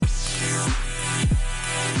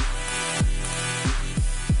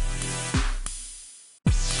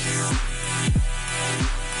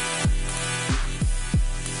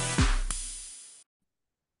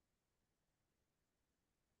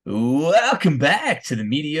Welcome back to the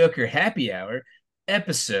Mediocre Happy Hour,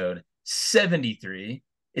 episode 73.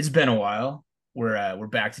 It's been a while. We're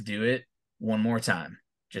back to do it one more time,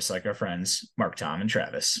 just like our friends Mark, Tom, and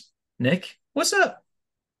Travis. Nick, what's up?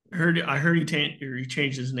 I heard he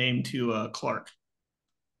changed his name to Clark.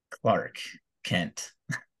 Clark Kent.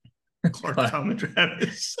 Clark Clark Tom and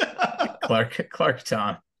Travis. Clark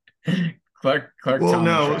Tom. Clark Well, Tom and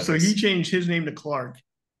no, so he Travis. changed his name to Clark.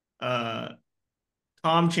 Uh,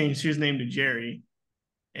 Tom changed his name to Jerry,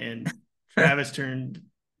 and Travis turned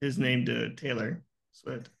his name to Taylor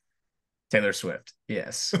Swift. Taylor Swift.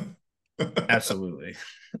 Yes, absolutely.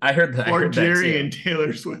 I heard Clark that Jerry too. and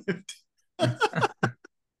Taylor Swift.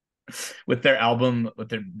 With their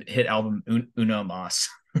hit album Uno Mas.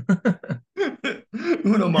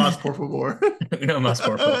 Uno más, por favor. Uno más,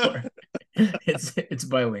 por favor. It's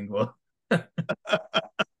bilingual.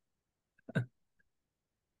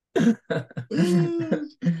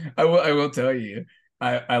 I will tell you,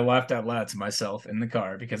 I laughed out loud to myself in the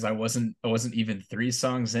car because I wasn't even three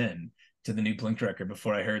songs in to the new Blink record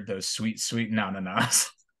before I heard those sweet na-na-nas.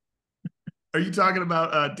 Are you talking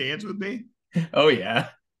about Dance With Me? Oh yeah.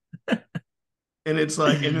 And it's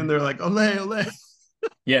like, and then they're like, ole, ole.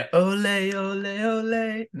 Yeah, ole, ole,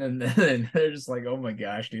 ole. And then they're just like, oh my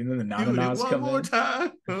gosh, dude. And then the Doing it na-na-nas one come more in.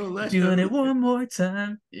 time. Ole, Doing it ole. one more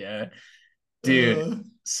time. Yeah. Dude, Uh,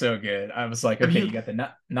 so good. I was like, have okay, you you got the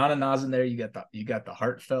Nana Nas in there. You got the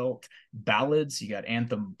heartfelt ballads. You got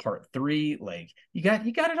Anthem Part 3. Like you got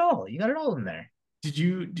it all. You got it all in there. did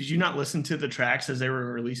you not listen to the tracks as they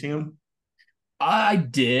were releasing them? I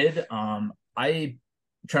did. I'm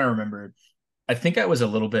trying to remember. I think I was a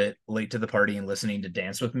little bit late to the party and listening to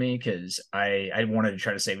Dance with Me because I wanted to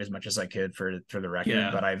try to save as much as I could for the record, Yeah,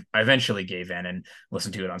 but I eventually gave in and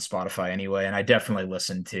listened to it on Spotify anyway. And I definitely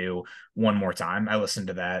listened to One More Time. I listened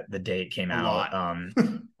to that the day it came a out.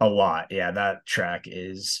 lot. A lot. Yeah, that track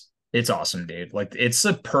is it's awesome, dude. Like it's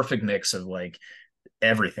a perfect mix of like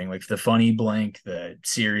everything, like the funny Blink, the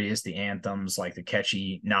serious, the anthems, like the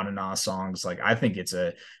catchy na na na songs. Like I think it's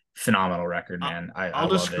a phenomenal record, I- man. I I'll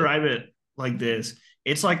love it. describe it like this: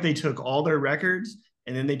 it's like they took all their records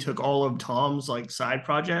and then they took all of Tom's like side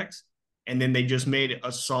projects, and then they just made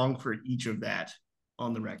a song for each of that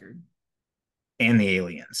on the record. And the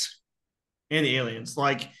aliens. And the aliens,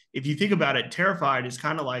 like if you think about it, "Terrified" is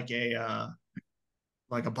kind of like a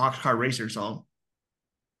boxcar racer song.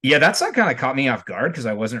 Yeah, that's like kind of caught me off guard because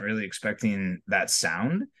I wasn't really expecting that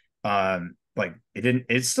sound. Like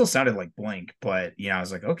it still sounded like Blink, but I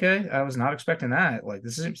was like, okay, I was not expecting that. Like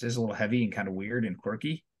this is a little heavy and kind of weird and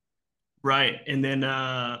quirky. Right. And then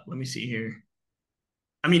let me see here.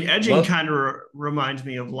 I mean, Edging Well, kind of reminds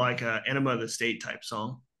me of like a Enema of the State type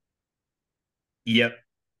song. yep.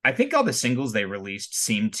 I think all the singles they released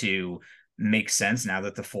seem to make sense now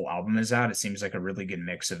that the full album is out. It seems like a really good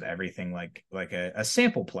mix of everything, like a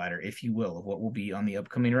sample platter, if you will, of what will be on the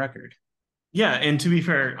upcoming record. Yeah, and to be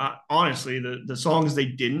fair, honestly, the songs they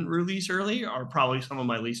didn't release early are probably some of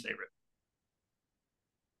my least favorite.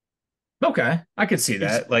 Okay, I could see It's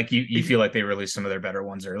that. Like you if feel like they released some of their better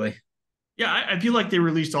ones early. yeah, I feel like they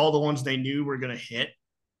released all the ones they knew were gonna hit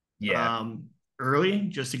Yeah, um, early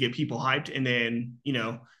just to get people hyped, and then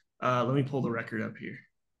let me pull the record up here.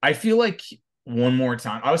 I feel like one more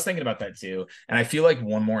time. I was thinking about that too, and I feel like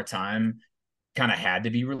one more time kind of had to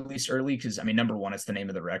be released early because I mean, number one, it's the name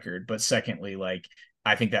of the record, but secondly, like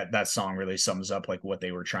I think that song really sums up like what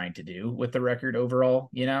they were trying to do with the record overall,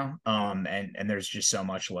 and there's just so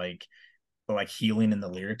much like healing in the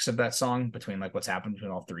lyrics of that song between like what's happened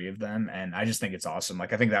between all three of them. And I just think it's awesome.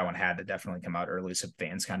 Like I think that one had to definitely come out early so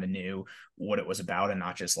fans kind of knew what it was about and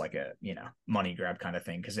not just like a, money grab kind of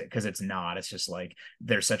thing. Cause it's not, it's just like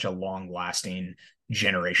they're such a long lasting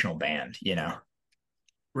generational band.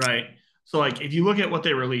 Right. So like if you look at what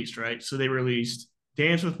they released, right? So they released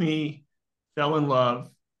Dance with Me, Fell in Love,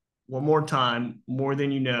 One More Time, More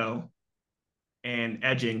Than You Know, and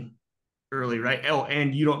Edging early, right? Oh,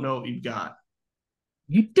 and You Don't Know What You've Got.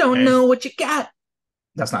 You don't Okay. know what you got.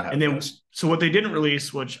 That's not how And it then goes. so what they didn't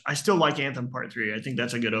release, which I still like Anthem Part 3. I think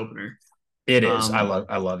that's a good opener. It is. I Um, love,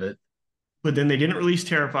 I love it. but then they didn't release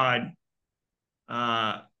Terrified.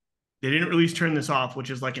 Uh they didn't release Turn This Off, which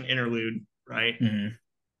is like an interlude, right?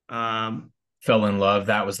 Mm-hmm. Um Fell in love.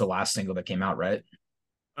 That was the last single that came out, right?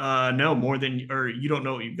 no, more than or You Don't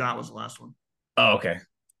Know What You've Got was the last one. Oh, okay.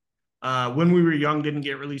 When We Were Young didn't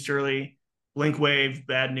get released early. Blink Wave,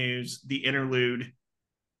 Bad News, The Interlude,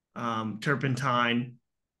 Turpentine,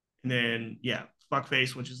 and then yeah,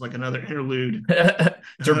 Fuckface, which is like another interlude.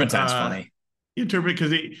 Turpentine's uh, funny. yeah,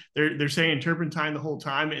 because they're saying Turpentine the whole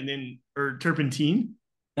time, and then or Turpentine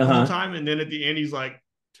the whole Uh-huh. time, and then at the end he's like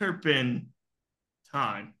Turpin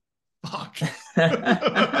time. Fuck.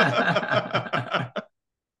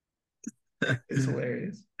 It's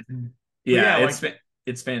hilarious. But Yeah, yeah, like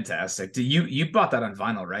it's fantastic. You bought that on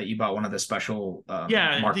vinyl, right? You bought one of the special yeah,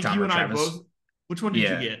 I Mark think you Tom and I Travis. both. Which one did you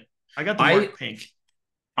Yeah. get? I got the I Mark Pink.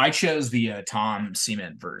 I chose the Tom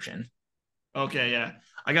Cement version. Okay, yeah,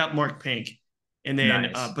 I got Mark Pink, and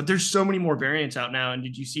then Nice. but there's so many more variants out now. And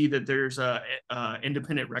did you see that there's a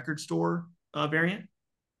independent record store variant, like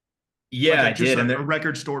Yeah, a I just did. And a there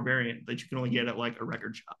record store variant that you can only get at like a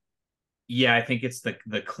record shop? yeah, I think it's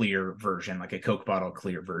the clear version, like a Coke bottle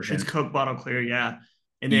clear It's version. Coke bottle clear, yeah.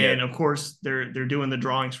 And then Yep. of course they're doing the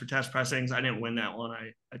drawings for test pressings. I didn't win that one.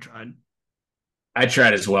 I tried. I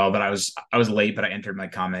tried as well, but I was late, but I entered my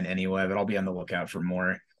comment anyway. But I'll be on the lookout for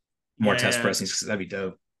more Yeah, test yeah. pressings because that'd be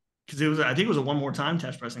dope. Because it was I think it was a one more time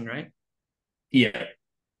test pressing, right? Yeah.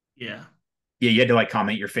 Yeah, Yeah, you had to like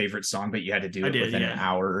comment your favorite song, but you had to do I it did. within an Yeah,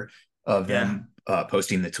 hour of yeah, them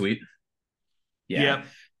posting the tweet. Yeah. yep.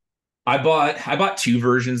 I bought two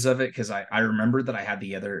versions of it because I remembered that I had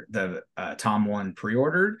the Tom one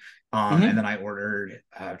pre-ordered. And then Mm-hmm. I ordered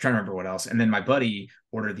I'm trying to remember what else. And then my buddy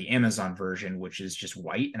ordered the Amazon version, which is just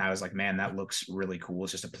white. And I was like, man, that looks really cool.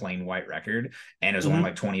 It's just a plain white record. And it was only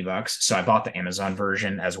like Mm-hmm. $20. So I bought the Amazon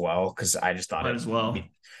version as well because I just thought Might as well.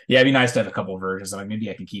 yeah, it'd be nice to have a couple of versions. Like maybe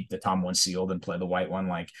I can keep the Tom one sealed and play the white one.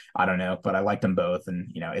 Like, I don't know, but I like them both.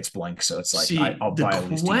 And it's blank. So it's like See, I'll the buy at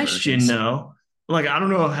least two question versions. though, like I don't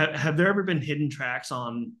know, have there ever been hidden tracks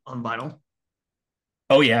on vinyl?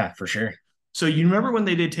 Oh yeah, for sure. So you remember when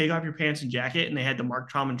they did Take Off Your Pants and Jacket and they had the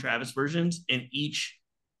Mark Tom and Travis versions, and each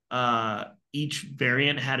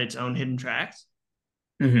variant had its own hidden tracks?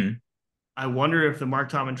 Hmm. I wonder if the Mark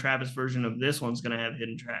Tom and Travis version of this one's gonna have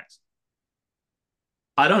hidden tracks.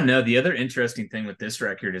 I don't know. The other interesting thing with this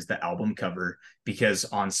record is the album cover because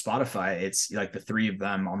on Spotify it's like the three of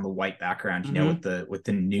them on the white background, Mm-hmm. with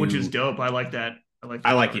the Which is new. dope. I like that. I like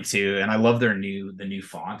I that like it cover. too, and I love the new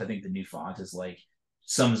font. I think the new font is like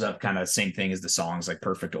sums up kind of the same thing as the songs, like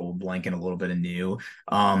perfect old blank and a little bit of new.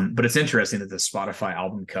 But it's interesting that the Spotify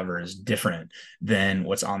album cover is different than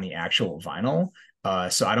what's on the actual vinyl.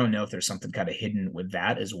 So I don't know if there's something kind of hidden with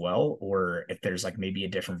that as well, or if there's like maybe a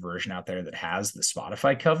different version out there that has the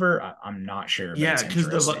Spotify cover. I'm not sure, but Yeah, it's because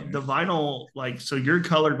interesting. the vinyl, like, so your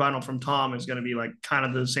colored vinyl from Tom is going to be like kind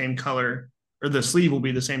of the same color, or the sleeve will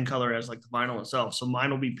be the same color as like the vinyl itself. So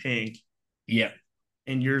mine will be pink, Yeah.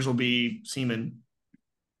 and yours will be semen.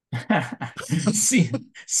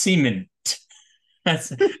 Semen.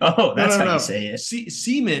 That's oh, No, that's no, how you no. say it.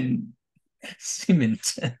 Semen. Semen.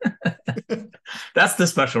 That's the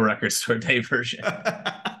special record store day version.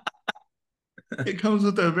 It comes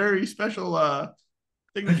with a very special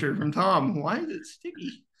signature from Tom. Why is it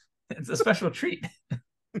sticky? It's a special treat.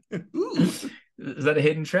 Ooh, Is that a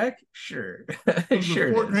hidden track? Sure. comes with Sure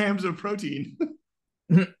it 4 grams of protein.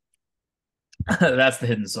 is. That's the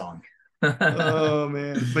hidden song. Oh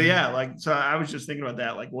man. But yeah, like so I was just thinking about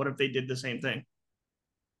that. Like, what if they did the same thing?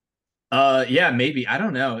 Yeah, maybe. I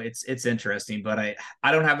don't know. It's interesting, but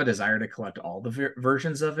I don't have a desire to collect all the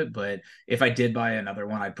versions of it, but if I did buy another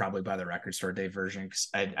one, I'd probably buy the record store day version because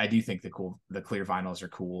I do think the clear vinyls are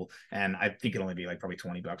cool, and I think it'd only be like probably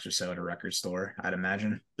 $20 or so at a record store, I'd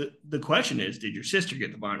imagine. The question is, did your sister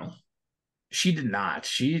get the vinyl? She did not.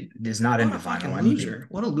 She is not What into a vinyl. fucking I need to loser.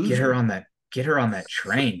 What a get her loser. on that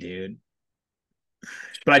train, dude.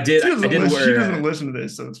 But I did She I doesn't did listen. She wear doesn't listen to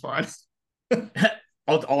this, so it's fine.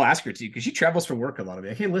 I'll ask her to because she travels for work a lot. Of it.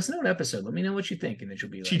 Like, hey, listen to an episode. Let me know what you think, and then she'll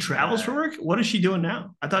be She like, travels for work. What is she doing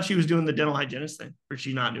now? I thought she was doing the dental hygienist thing, or is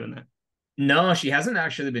she not doing that? no, she hasn't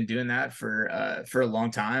actually been doing that for a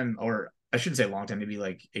long time, or I shouldn't say a long time, maybe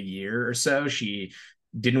like a year or so. She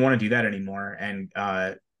didn't want to do that anymore, and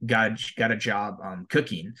got a job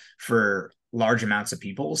cooking for large amounts of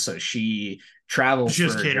people. So she It's travels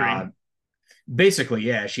just for a job. catering. Basically,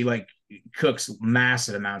 yeah, she like cooks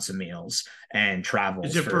massive amounts of meals and Is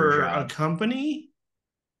travels it for her for a job. company?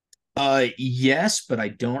 Yes, but I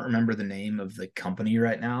don't remember the name of the company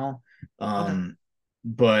right now. Okay.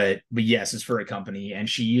 But yes, it's for a company, and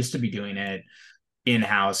she used to be doing it in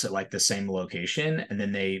house at like the same location, and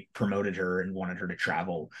then they promoted her and wanted her to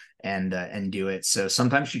travel and do it. So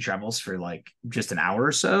sometimes she travels for like just an hour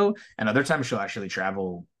or so, and other times she'll actually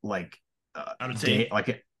travel like Out of day state.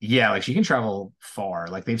 like yeah, like she can travel far.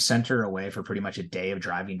 Like they've sent her away for pretty much a day of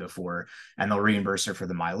driving before, and they'll reimburse her for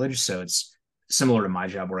the mileage. So it's similar to my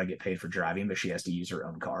job where I get paid for driving, but she has to use her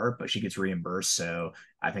own car, but she gets reimbursed. So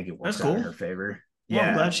I think it That's works out in cool. her favor. Well, I'm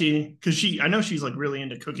Yeah. glad because I know she's like really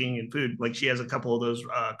into cooking and food. Like she has a couple of those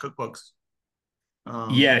cookbooks.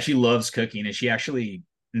 Yeah, Um, she loves cooking, and she actually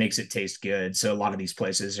makes it taste good. So a lot of these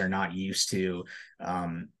places are not used to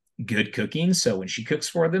um, good cooking. So when she cooks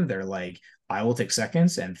for them, they're like, I will take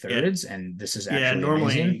seconds and Yeah. thirds, and this is Yeah, actually amazing.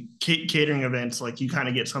 normally catering events, like you kind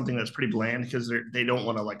of get something that's pretty bland because they don't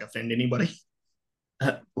want to like offend anybody.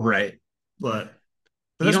 Right. But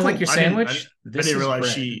You that's don't like cool. your sandwich? I This didn't is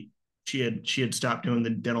realize bread. she had stopped doing the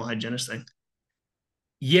dental hygienist thing.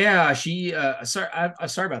 Yeah, she sorry I'm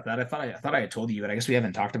sorry about that. I thought I had told you, but I guess we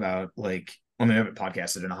haven't talked about like well, we haven't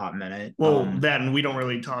podcasted in a hot minute. Well, that and we don't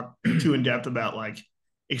really talk too in depth about like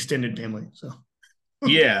extended family. So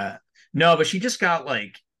Yeah. No, but she just got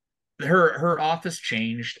like her office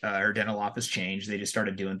changed, her dental office changed. They just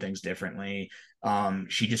started doing things differently.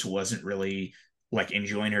 She just wasn't really like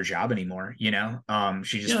enjoying her job anymore, you know.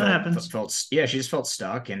 She just yeah, that happens. felt yeah, she just felt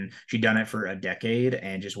stuck, and she'd done it for a decade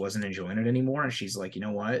and just wasn't enjoying it anymore. And she's like, you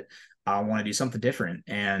know what, I want to do something different.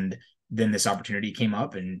 And then this opportunity came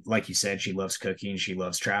up, and like you said, she loves cooking, she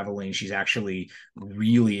loves traveling, she's actually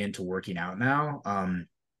really into working out now.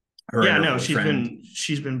 Her and Yeah, her no, boyfriend.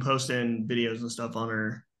 she's been posting videos and stuff on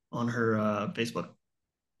her Facebook.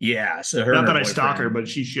 Yeah, so her and Not her that I stalk her, boyfriend.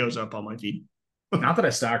 but she shows up on my feed. Not that I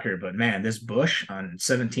stalk her, but man, this bush on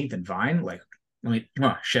 17th and Vine, like, I mean, come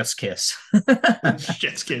on, chef's kiss.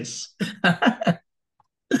 Shit's kiss.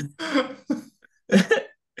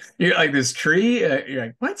 You're like this tree. You're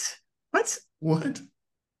like, what? What? What?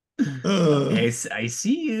 Hey, I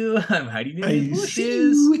see you. I'm hiding in these I see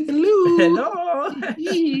bushes. you. Hello.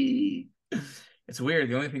 Hello. It's weird.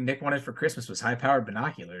 The only thing Nick wanted for Christmas was high-powered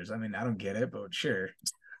binoculars. I mean, I don't get it, but sure.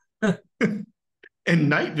 And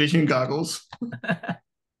night vision goggles. I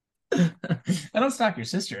don't stalk your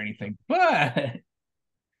sister or anything, but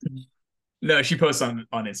no, she posts on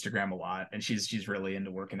Instagram a lot, and she's really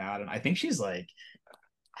into working out, and I think she's like,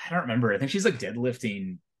 I don't remember. I think she's like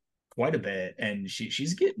deadlifting quite a bit, and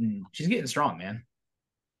she's getting strong, man.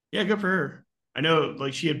 Yeah, good for her. I know,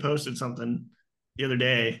 like she had posted something the other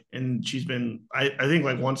day, and she's been. I think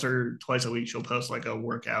like once or twice a week she'll post like a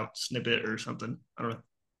workout snippet or something. I don't know,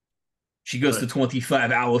 She goes to but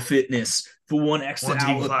 25-hour fitness for 1 extra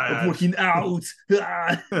hour of 25. working out.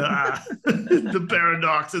 The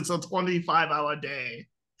paradox. It's a 25-hour day.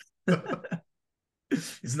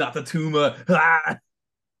 It's not the tumor.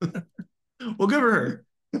 Well, good for her.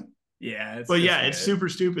 Yeah, But it's yeah, it's good. super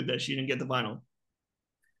stupid that she didn't get the vinyl.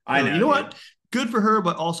 I So you know, know dude. what? Good for her,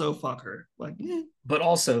 but also fuck her. Like, But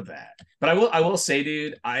also that. But I will say,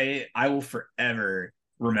 dude, I will forever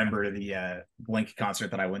remember the Blink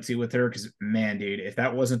concert that I went to with her, because man, dude, if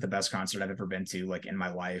that wasn't the best concert I've ever been to like in my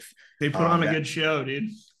life, they put on a that good show, dude.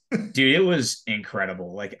 dude, it was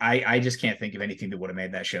incredible. Like I just can't think of anything that would have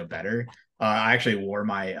made that show better. I actually wore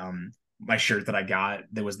my shirt that I got.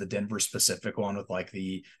 There was the Denver specific one with like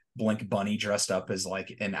the Blink bunny dressed up as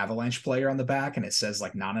like an Avalanche player on the back, and it says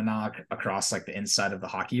like na na na across like the inside of the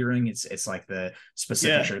hockey ring. It's like the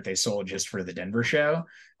specific Yeah, shirt they sold just for the Denver show.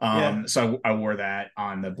 yeah. So I wore that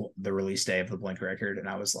on the release day of the Blink record, and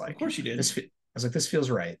I was Of like, course you did, I was like, this feels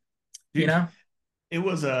right, you dude. know? It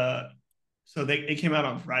was so they it came out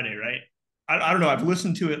on Friday, right? I don't know. I've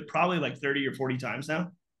listened to it probably like 30 or 40 times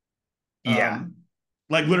now. Yeah.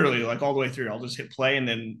 Like literally, like all the way through. I'll just hit play, and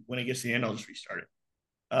then when it gets to the end, I'll just restart it.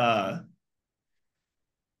 Uh,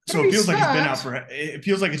 so Restart. it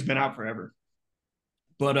feels like it's been out forever.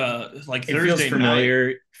 But like It feels Thursday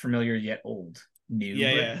night, familiar yet old, new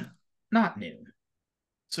yeah, but yeah. not new.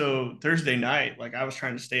 So Thursday night, like I was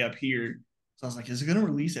trying to stay up here. So I was like, is it gonna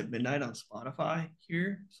release at midnight on Spotify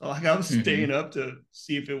here? So like I was staying Mm-hmm. up to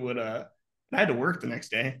see if it would I had to work the next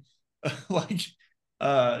day. Like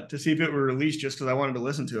to see if it would release just because I wanted to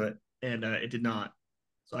listen to it. And it did not.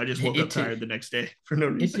 So I just woke up It tired the next day for no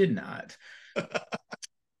it reason. did not.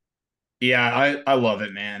 Yeah, I love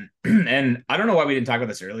it, man. And I don't know why we didn't talk about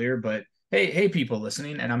this earlier, but hey people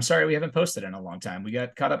listening, and I'm sorry we haven't posted in a long time. We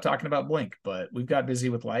got caught up talking about Blink, but we've got busy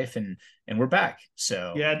with life, and we're back.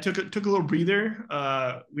 So Yeah, it took a little breather.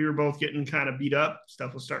 We were both getting kind of beat up.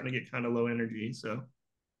 Stuff was starting to get kind of low energy. So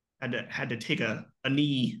had to take a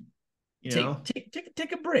knee, you know.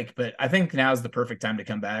 take a break. But I think now is the perfect time to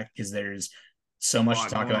come back, because there's so A much to lot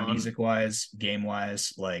talk going about on. music wise, game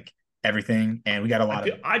wise, like everything. And we got a lot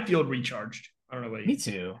of I feel recharged. I don't know about me you.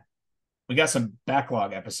 too. We got some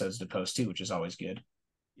backlog episodes to post too, which is always good.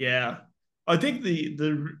 Yeah, I think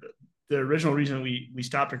the original reason we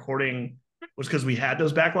stopped recording was because we had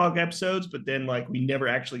those backlog episodes, but then like we never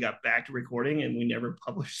actually got back to recording, and we never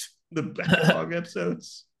published the backlog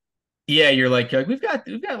episodes. Yeah, you're like we've got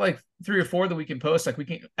like 3 or 4 that we can post. Like we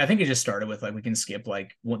can, I think it just started with like we can skip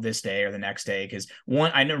like this day or the next day, because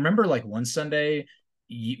one I remember like one Sunday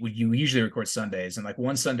you usually record Sundays, and like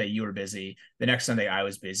one Sunday you were busy, the next Sunday I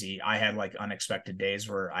was busy. I had like unexpected days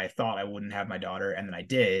where I thought I wouldn't have my daughter, and then I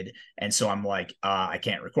did, and so I'm like, I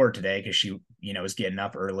can't record today because she, is getting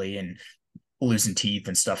up early and losing teeth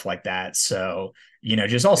and stuff like that. So,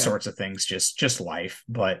 just all Yeah, sorts of things, just life.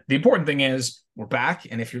 But the important thing is we're back,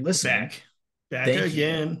 and if you're we're listening, back thank you.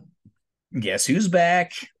 again. Guess who's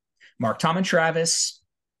back? Mark, Tom, and Travis.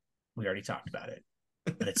 We already talked about it,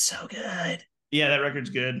 but it's so good. Yeah, that record's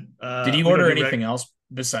good. Did you We got a order good anything else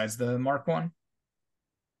besides the Mark one?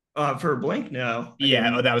 for a Blink. No, I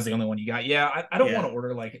Yeah, oh, didn't. that was the only one you got. Yeah, I don't want Yeah, to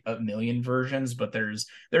order like a million versions, but there's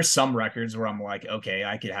some records where I'm like, okay,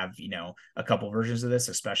 I could have, a couple versions of this,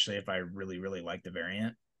 especially if I really, really like the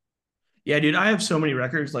variant. yeah, dude. I have so many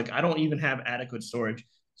records. Like I don't even have adequate storage,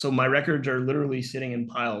 so my records are literally sitting in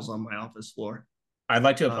piles on my office floor. I'd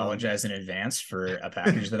like to Um, apologize in advance for a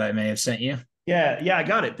package that I may have sent you. yeah, I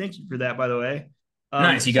got it. Thank you for that, by the way.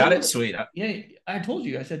 Nice, you got Some of it? the, Sweet. yeah, I told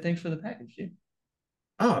you. I said thanks for the package, dude.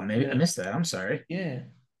 Oh, maybe I Yeah, missed that. I'm sorry. yeah.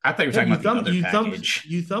 I thought you were No, talking about the other package.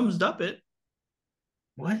 you thumbs up it.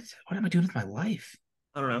 What? What am I doing with my life?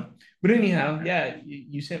 I don't know, but anyhow, yeah,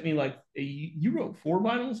 you sent me like you wrote 4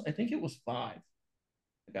 vinyls. I think it was 5.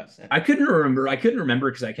 I got sent. I couldn't remember. I couldn't remember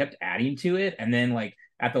because I kept adding to it, and then like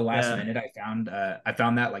at the last Yeah, minute, I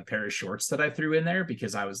found that like pair of shorts that I threw in there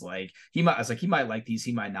because I was like, he might like these,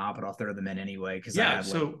 he might not, but I'll throw them in anyway because I yeah. had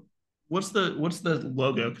like, So what's the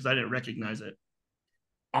logo? Because I didn't recognize it.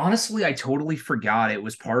 honestly, I totally forgot it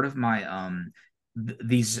was part of my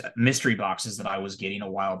these mystery boxes that I was getting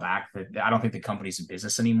a while back. That I don't think the company's in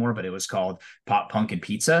business anymore, but it was called Pop Punk and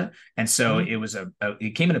Pizza, and so it Mhm. was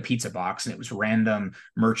it came in a pizza box, and it was random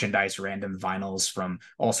merchandise, random vinyls from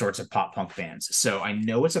all sorts of pop punk bands. So I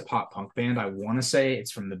know it's a pop punk band. I want to say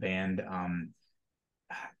it's from the band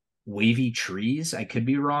Wavy Trees. I could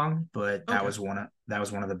be wrong, but Okay. that was one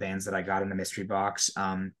of the bands that I got in a mystery box.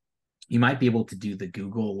 You might be able to do the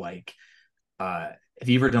Google like have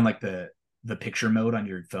you ever done like the picture mode on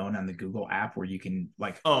your phone on the Google app where you can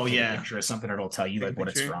like Oh take a yeah. picture of something and it'll tell you Take a like what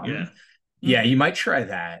it's picture. Yeah. from? Yeah, Mm. you might try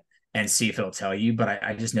that and see if it'll tell you. But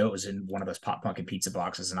I just know it was in one of those pop punk and pizza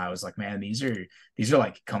boxes, and I was like, man, these are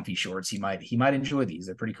like comfy shorts. He might enjoy these.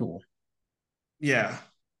 They're pretty cool. Yeah.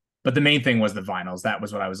 But the main thing was the vinyls. That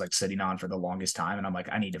was what I was like sitting on for the longest time. And I'm like,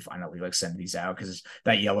 I need to finally like send these out because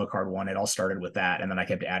that yellow card one, it all started with that. And then I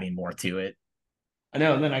kept adding more to it. I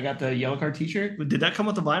know. And then I got the yellow card T-shirt. Did that come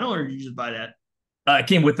with the vinyl, or did you just buy that? It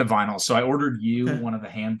came with the vinyl. So I ordered you Okay. one of the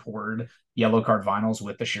hand poured yellow card vinyls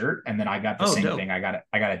with the shirt. And then I got the Oh, same dope. thing. I got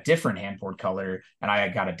a different hand poured color and I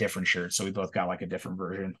got a different shirt. So we both got like a different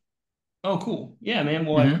version. Oh, cool. Yeah, man.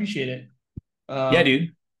 Well, I Mm-hmm. appreciate it. Yeah, Um,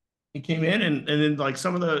 dude. it came in, and then like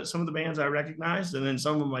some of the bands I recognized, and then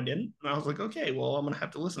some of them I didn't. And I was like, okay, well, I'm gonna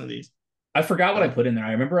have to listen to these. I forgot what I So put in there.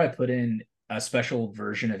 I remember I put in a special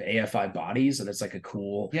version of AFI Bodies, and it's like a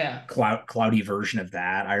cool yeah, cloudy version of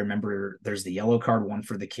that. I remember there's the yellow card one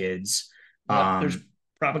for the kids. yep. There's Um,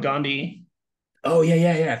 Propaganda, oh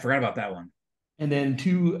yeah. I forgot about that one. and then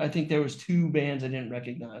two. I think there was 2 bands I didn't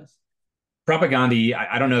recognize. Propaganda.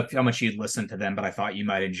 I don't know how much you'd listen to them, but I thought you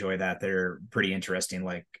might enjoy that. They're pretty interesting,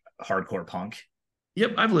 like hardcore punk.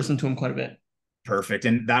 Yep, I've listened to them quite a bit. Perfect.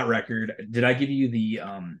 And that record, did I give you the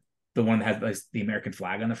one that has like, the American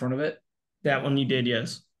flag on the front of it? That one you did,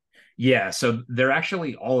 yes. Yeah, so they're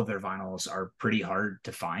actually all of their vinyls are pretty hard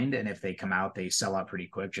to find, and if they come out, they sell out pretty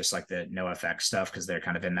quick, just like the NoFX stuff, because they're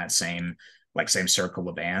kind of in that same circle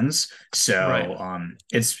of bands. So Right,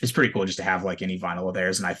 it's pretty cool just to have like any vinyl of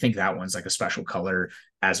theirs, and I think that one's like a special color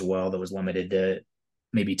as well that was limited to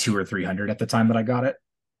maybe 2 or 300 at the time that I got it.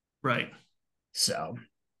 right. So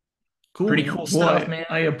Cool, pretty cool man. Well, stuff, I man.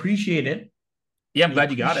 appreciate it. Yeah, I'm I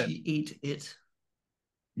glad you got it. appreciate it.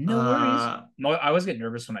 No worries. Uh, No, I always get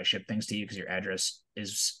nervous when I ship things to you because your address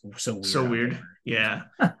is so weird so on weird. paper. Yeah.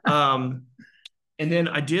 Um, and then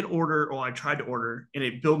I did order, or I tried to order, and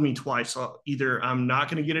it billed me twice. So either I'm not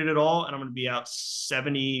going to get it at all, and I'm going to be out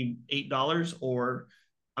 $78, or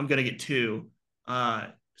I'm going to get two.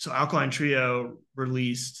 So Alkaline Trio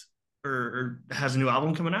released or has a new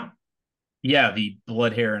album coming out. Yeah, the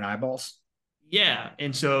blood, hair, and eyeballs. Yeah,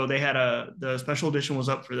 and so they had the special edition was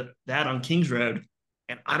up for that on Kings Road,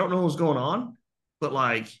 and I don't know what was going on, but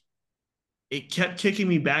like it kept kicking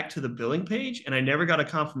me back to the billing page, and I never got a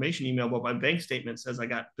confirmation email, but my bank statement says I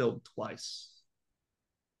got billed twice.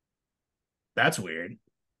 That's weird.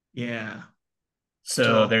 Yeah, So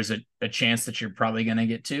so there's a chance that you're probably gonna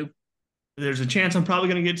get two. there's a chance I'm probably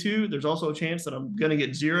going to get two. There's also a chance that I'm going to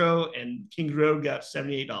get zero, and Kings Road got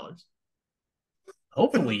 $78.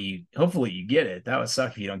 Hopefully you get it. That would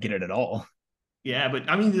suck if you don't get it at all. Yeah, but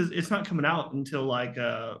I mean, it's not coming out until like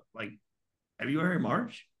February,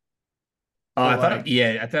 March. So like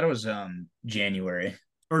I thought it was January.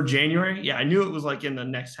 or January. Yeah, I knew it was like in the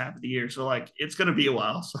next half of the year. So like it's gonna be a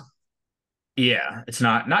while. So Yeah, it's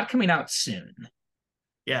not coming out soon.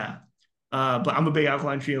 yeah. But I'm a big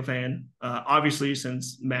Alkaline Trio fan. Obviously,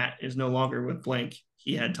 since Matt is no longer with Blink,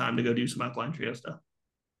 he had time to go do some Alkaline Trio stuff.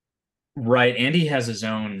 Right. Andy has his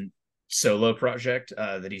own solo project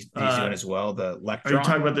that he's doing Uh, as well, the are you talking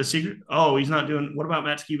Electron. about the secret? Oh, he's not doing. What about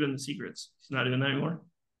Matt Skiba and the Secrets? He's not doing that anymore.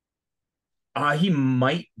 He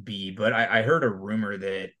might be, but I heard a rumor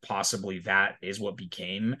that possibly that is what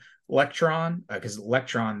became Electron, because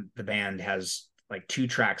Electron, the band, has like two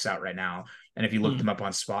tracks out right now. And if you look them Hmm. up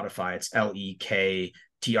on Spotify, it's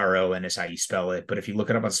Lektron is how you spell it. But if you look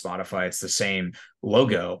it up on Spotify, it's the same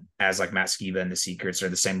logo as like Matt Skiba and the Secrets, or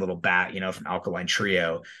the same little bat, from Alkaline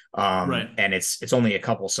Trio. Right. And it's only a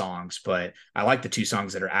couple songs, but I like the two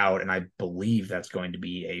songs that are out, and I believe that's going to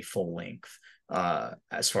be a full length,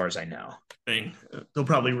 as far as I know. Thing. They'll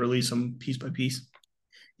probably release them piece by piece.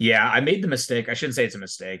 Yeah, I made the mistake. I shouldn't say it's a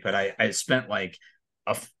mistake, but I spent like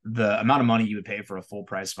the amount of money you would pay for a full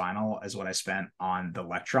price vinyl is what I spent on the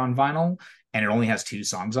Electron vinyl, and it only has two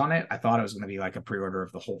songs on it. I thought it was going to be like a pre-order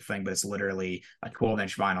of the whole thing, but it's literally a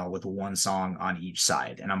 12-inch vinyl with one song on each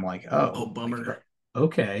side, and I'm like, Oh, oh, like bummer.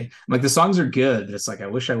 okay, I'm like the songs are good, but it's like I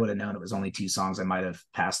wish I would have known it was only two songs. I might have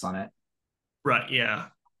passed on it. Right. Yeah.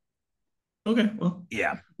 Okay. Well,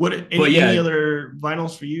 Yeah, what but any yeah, other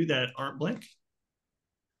vinyls for you that aren't Blink?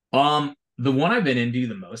 The one I've been into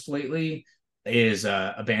the most lately is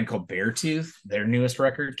a band called Beartooth. Their newest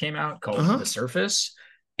record came out Uh called The huh. Surface.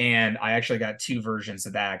 And I actually got two versions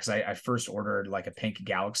of that because I first ordered like a Pink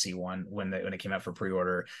Galaxy one when it came out for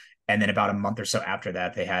pre-order. And then about a month or so after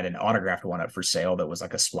that, they had an autographed one up for sale that was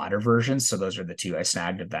like a splatter version. So those are the two I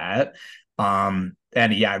snagged of that. And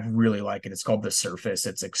yeah, I really like it. It's called The Surface.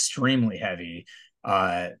 It's extremely heavy,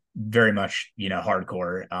 very much,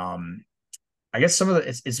 hardcore. I guess some of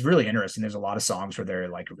it's really interesting. There's a lot of songs where they're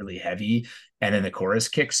like really heavy, and then the chorus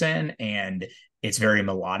kicks in, and it's very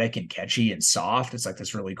melodic and catchy and soft. It's like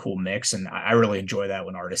this really cool mix, and I really enjoy that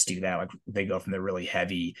when artists do that. Like they go from the really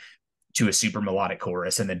heavy to a super melodic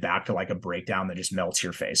chorus, and then back to like a breakdown that just melts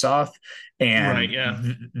your face off. Right. And Yeah.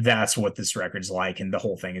 that's what this record's like, and the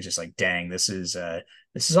whole thing is just like, dang, this is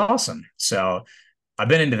awesome. So I've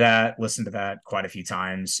been into that, listened to that quite a few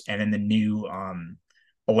times, and then the new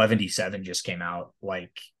 11D7 just came out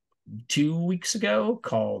like 2 weeks ago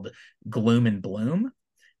called Gloom and Bloom,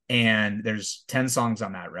 and there's 10 songs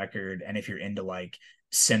on that record. And if you're into like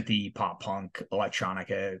synthy pop punk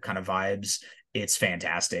electronica kind of vibes, it's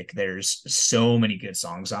fantastic. There's so many good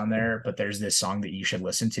songs on there, but there's this song that you should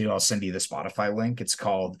listen to. I'll send you the Spotify link. It's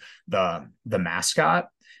called the Mascot.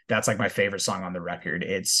 That's like my favorite song on the record.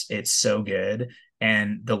 It's so good,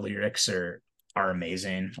 and the lyrics are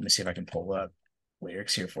amazing. Let me see if I can pull up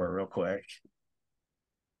lyrics here for it real quick.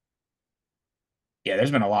 Yeah,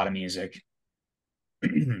 there's been a lot of music. I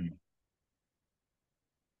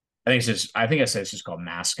think I said it's just called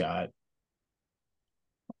Mascot.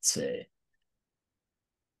 Let's see.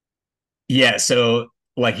 Yeah, so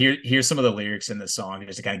like here's some of the lyrics in the song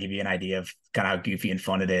just to kind of give you an idea of kind of how goofy and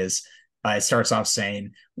fun it is. It starts off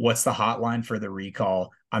saying, "What's the hotline for the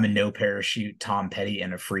recall? I'm a no parachute, Tom Petty,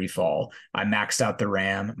 in a free fall. I maxed out the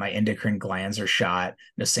RAM. My endocrine glands are shot.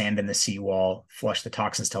 No sand in the seawall. Flush the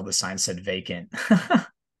toxins till the sign said vacant."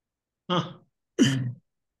 Huh. And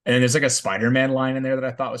then there's like a Spider-Man line in there that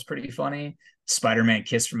I thought was pretty funny. Spider-Man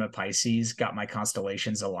kiss from a Pisces, got my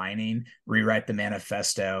constellations aligning, rewrite the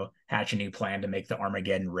manifesto, hatch a new plan to make the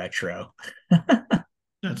Armageddon retro.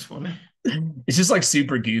 That's funny. It's just like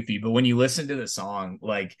super goofy, but when you listen to the song,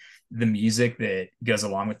 like the music that goes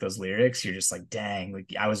along with those lyrics, you're just like, dang,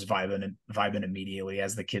 like I was vibing immediately,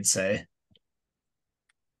 as the kids say.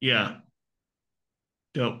 Yeah.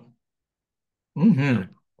 Dope. Mm-hmm. Dope.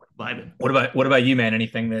 Vibing. What about you, man?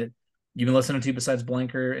 Anything that you've been listening to besides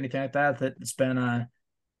Blink or anything like that that's been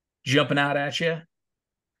jumping out at you?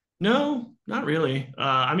 No, not really.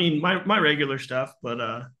 I mean my regular stuff,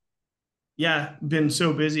 but yeah, been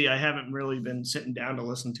so busy I haven't really been sitting down to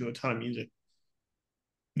listen to a ton of music.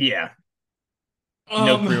 Yeah.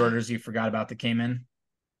 No Um, pre-orders you forgot about that came in.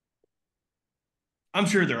 I'm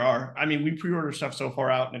sure there are. I mean, we pre-order stuff so far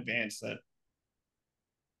out in advance that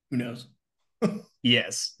who knows?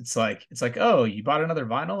 Yes, it's like, oh, you bought another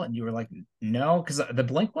vinyl, and you were like, no, because the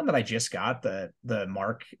Blink one that I just got, the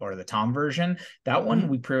Mark or the Tom version, that one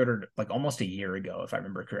we pre-ordered like almost a year ago, if I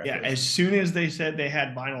remember Yeah, correctly. as soon as they said they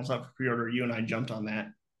had vinyls up for pre-order, you and I jumped on that.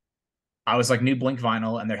 I was like new Blink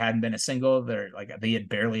vinyl, and there hadn't been a single. They had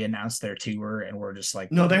barely announced their tour, and we're just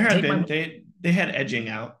like, No, there had take my. been they had edging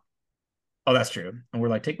out. Oh, that's true. And we're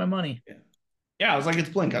like, take my money. Yeah, yeah. I was like, it's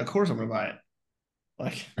Blink. Of course I'm gonna buy it.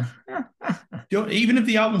 Like, even if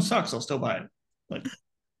the album sucks, I'll still buy it. Like,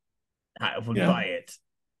 I you would buy know, it.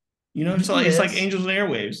 it's like Yes. Angels and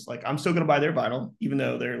Airwaves. Like, I'm still gonna buy their vinyl, even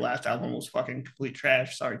though their last album was fucking complete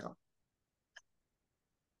trash. Sorry, Tom.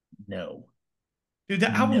 No. Dude,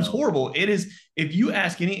 that album's No. horrible. It is. If you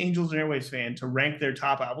ask any Angels and Airwaves fan to rank their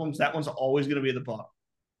top albums, that one's always gonna be at the bottom.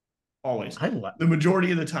 Always, I love. the majority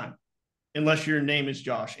of the time, unless your name is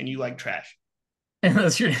Josh and you like trash.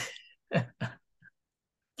 Unless you're.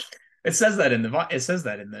 It says that in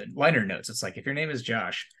the liner notes. It's like if your name is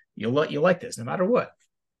Josh, you'll like this no matter what.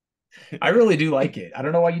 I really do like it. I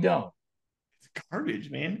don't know why you don't. It's garbage,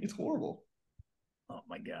 man. It's horrible. Oh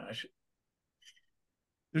my gosh.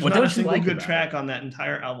 There's What not a don't you single like good about it? track on that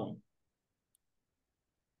entire album.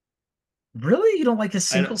 Really? You don't like a I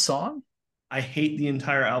single song? I hate the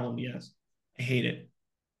entire album. Yes, I hate it.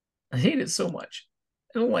 I hate it so much.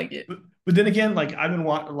 I don't like it. But then again, like I've been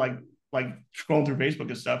like scrolling through Facebook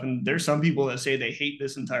and stuff, and there's some people that say they hate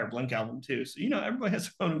this entire Blink album too. So everybody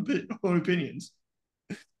has their own opinions.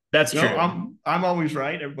 That's true. I'm always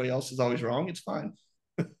right. Everybody else is always wrong. It's fine.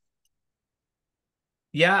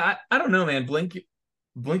 Yeah, I don't know, man.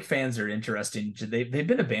 Blink fans are interesting. They've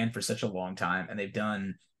been a band for such a long time and they've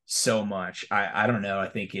done so much. I don't know. I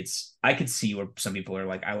think I could see where some people are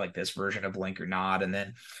like, I like this version of Blink or not. And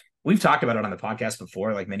then we've talked about it on the podcast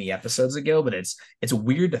before, like many episodes ago, but it's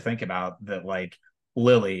weird to think about that like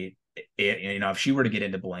Lily, if she were to get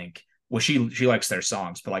into Blink, well, she likes their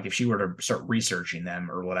songs, but like if she were to start researching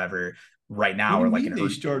them or whatever right What now, do or you like in mean they her.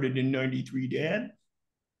 started in '93, Dad?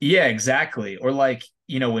 Yeah, exactly. Or like,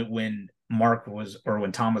 when Mark was or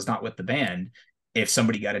when Tom was not with the band, if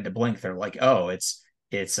somebody got into Blink, they're like, oh, it's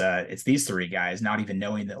these three guys, not even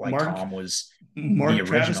knowing that like Mark, Tom was the Mark,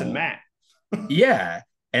 Travis, and original. Matt. Yeah.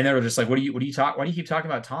 And they were just like, why do you keep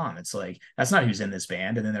talking about Tom? It's like, that's not who's in this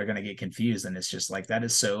band. And then they're gonna get confused. And it's just like that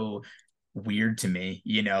is so weird to me,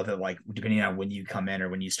 that like depending on when you come in or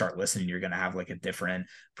when you start listening, you're gonna have like a different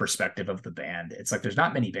perspective of the band. It's like there's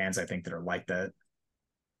not many bands I think that are like that.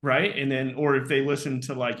 Right? And then, or if they listen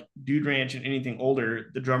to like Dude Ranch and anything older,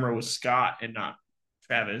 the drummer was Scott and not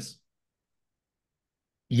Travis.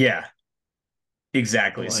 Yeah, So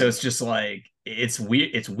exactly. So like, it's just like it's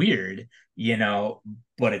weird, you know,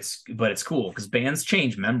 but it's cool because bands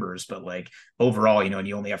change members, but like overall, and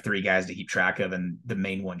you only have three guys to keep track of, and the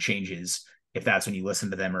main one changes if that's when you listen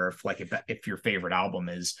to them, or if your favorite album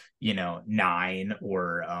is, Nine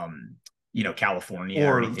or California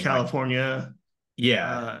or or anything like. California.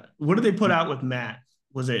 Yeah. What did they put out with Matt?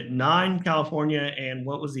 Was it Nine, California, and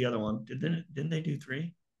what was the other one? Didn't they do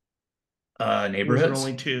three? Or was it only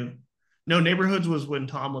Neighborhoods. two? No, Neighborhoods was when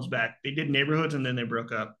Tom was back. They did Neighborhoods and then they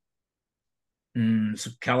broke up.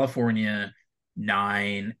 So California,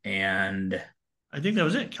 Nine, and I think that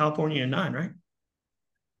was it. California and Nine, right?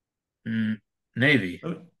 mm, maybe.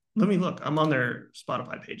 Let me look. I'm on their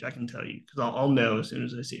Spotify page. I can tell you because I'll know as soon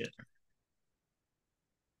as I see it.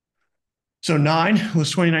 So Nine was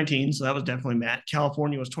 2019, so that was definitely Matt.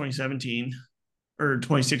 California was 2017 or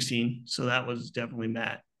 2016, so that was definitely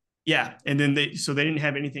Matt. Yeah, and then they didn't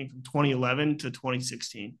have anything from 2011 to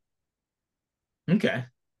 2016. Okay.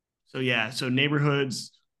 So yeah, so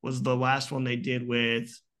Neighborhoods was the last one they did with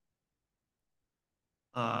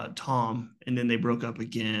Tom, and then they broke up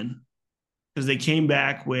again because they came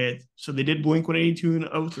back with, so they did Blink 182 and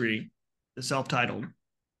oh 03, the self-titled.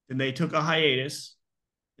 Then they took a hiatus,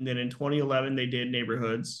 and then in 2011 they did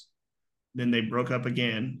Neighborhoods. Then they broke up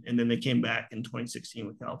again, and then they came back in 2016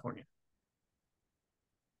 with California.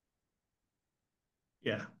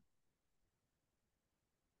 Yeah,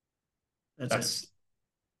 that's it. That's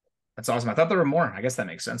That's awesome. I thought there were more. I guess that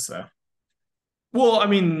makes sense though. Well, I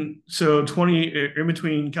mean, so 20 in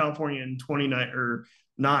between California and 29 or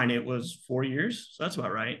 9, it was 4 years. So that's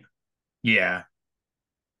about right. Yeah.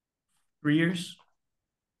 3 years.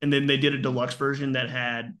 And then they did a deluxe version that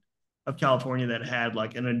had of California that had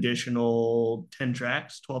like an additional 10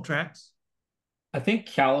 tracks, 12 tracks. I think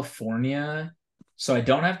California. So I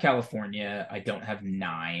don't have California. I don't have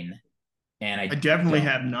Nine, and I I definitely don't.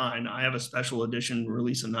 have 9. I have a special edition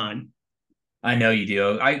release of 9. I know you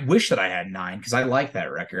do. I wish that I had Nine because I like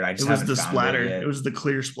that record. I It just was haven't the found it splatter. It yet. was the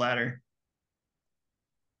clear splatter.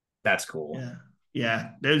 That's cool. Yeah. Yeah.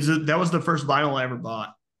 That was the first vinyl I ever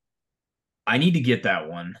bought. I need to get that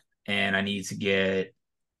one, and I need to get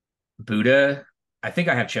Buddha. I think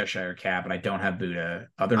I have Cheshire Cat, but I don't have Buddha.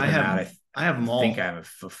 Other I than that, have I have them think I all. have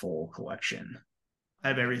a full collection. I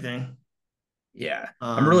have everything. Yeah.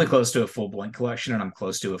 I'm really Um, close to a full Blink collection, and I'm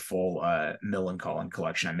close to a full Millencolin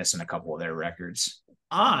collection. I'm missing a couple of their records.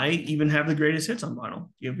 I even have the greatest hits on vinyl.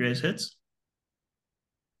 Do you have greatest hits?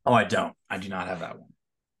 Oh, I don't. I do not have that one.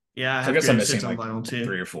 Yeah, I So I have guess I'm greatest missing hits on like vinyl too.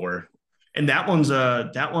 three or four. And that one's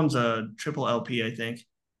a triple LP, I think,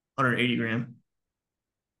 180 gram.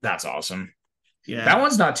 That's awesome. That Yeah.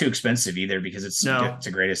 one's not too expensive either because it's No,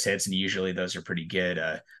 a greatest hits, and usually those are pretty good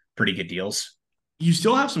deals. you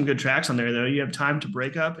still have some good tracks on there though. You have Time to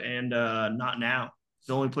Break Up and Not Now. It's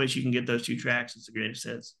the only place you can get those two tracks. It's the greatest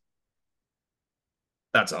hits.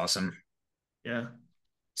 That's awesome. Yeah. But yeah,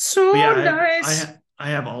 So nice. I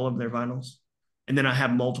have all of their vinyls, and then I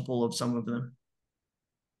have multiple of some of them.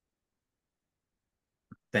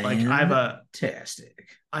 Like Fantastic.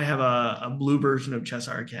 I have a blue version of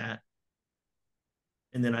Cheshire Cat,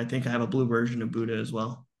 and then I think I have a blue version of Buddha as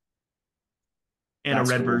well, and a That's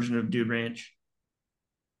red cool. version of Dude Ranch.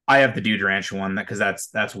 I have the Dude Ranch one because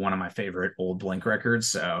that's one of my favorite old Blink records.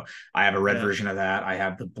 So I have a red Yeah. version of that. I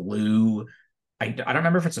have the blue. I don't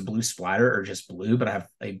remember if it's a blue splatter or just blue, but I have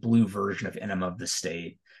a blue version of Enema of the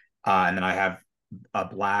State. And then I have a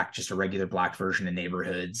black, just a regular black version of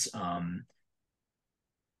Neighborhoods. I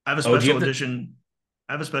have a Oh, do you special have the? edition.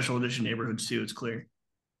 I have a special edition Neighborhoods too. It's clear.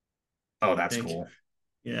 Oh, I that's think. cool.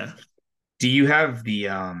 Yeah. Do you have the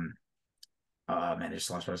Oh man, I just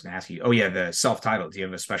lost what I was gonna ask you. Oh yeah, the self-titled. Do you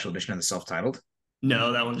have a special edition of the self-titled?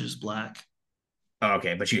 No, that one's just black. Oh,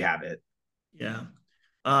 okay, but you have it. Yeah.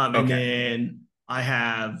 And Okay. then I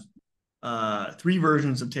have three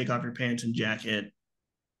versions of Take Off Your Pants and Jacket.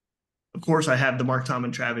 Of course, I have the Mark Tom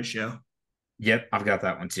and Travis show. Yep, I've got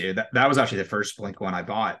that one too. That was actually the first Blink one I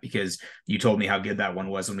bought because you told me how good that one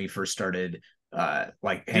was when we first started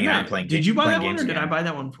like hanging out and Did you buy playing that one games or did I again. buy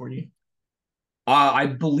that one for you? I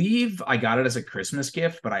believe I got it as a Christmas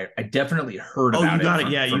gift, but I definitely heard Oh, you about it got it.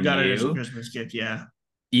 Yeah, you from got it as a you. Christmas gift. Yeah.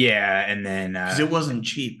 Yeah, and then Because it wasn't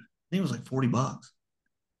cheap. I think it was like $40.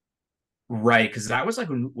 right, because that was like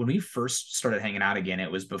when we first started hanging out again,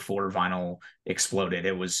 it was before vinyl exploded.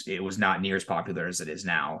 It was not near as popular as it is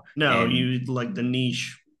now. No, And you like the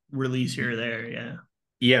niche release here or there. Yeah.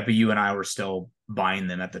 yeah, but you and I were still buying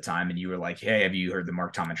them at the time, and you were like, "Hey, have you heard the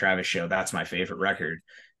Mark Tom and Travis show? That's my favorite record."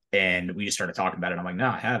 And we just started talking about it. I'm like, "No,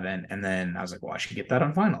 I haven't." And then I was like, "Well, I should get that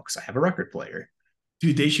on vinyl because I have a record player."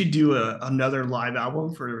 Dude, they should do another live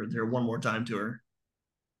album for their One More Time tour.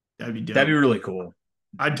 That'd be That'd be dope. really cool.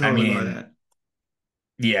 I'd I totally buy mean, that.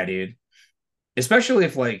 yeah, dude. Especially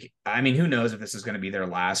if like, I mean, who knows if this is going to be their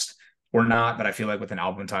last or not? But I feel like with an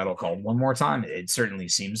album title called "One More Time," it certainly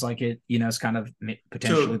seems like it. You know, it's kind of So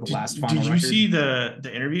potentially the last did final you record. see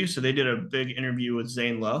the interview? So they did a big interview with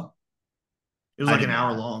Zane Lowe. It was I like did an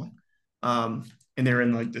hour not. long. And they're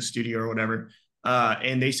in like the studio or whatever.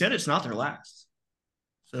 And they said it's not their last.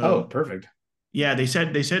 Oh, So perfect. yeah, they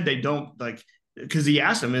said they don't like because he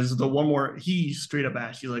asked him, is the one more he straight up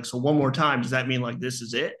asked, he's like, so one more time, does that mean like this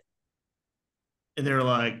is it? And they're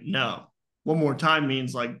like, no. One more time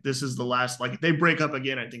means like this is the last, like if they break up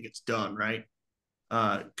again, I think it's done, right?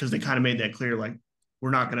 Because they kind of made that clear, like, we're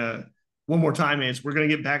not gonna one more time is we're gonna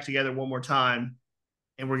get back together one more time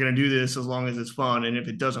and we're gonna do this as long as it's fun. And if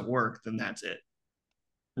it doesn't work, then that's it.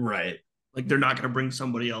 Right. Like they're not gonna bring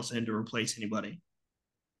somebody else in to replace anybody.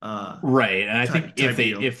 Uh Right. And I think type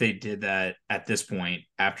deal. if they did that at this point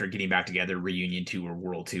after getting back together, reunion tour,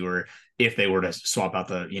 world tour, if they were to swap out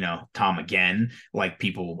the, Tom again, like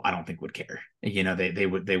people I don't think would care. They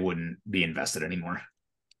wouldn't be invested anymore.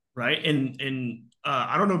 Right. And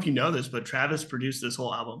I don't know if you know this, but Travis produced this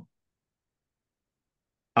whole album.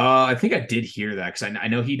 I think I did hear that because I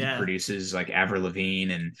know he Yeah. produces like Avril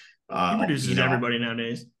Lavigne and He produces everybody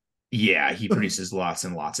nowadays. yeah, he produces lots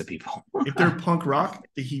and lots of people. If they're punk rock,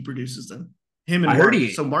 he produces them. Him and I heard Mark.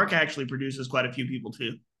 he So Mark actually produces quite a few people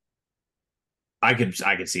too. I could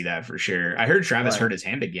see that for sure. I heard Travis But hurt his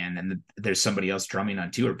hand again, and there's somebody else drumming on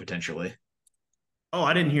tour potentially. oh,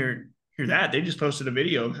 I didn't hear that. They just posted a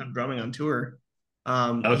video of him drumming on tour. He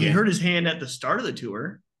Okay, hurt his hand at the start of the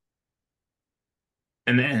tour.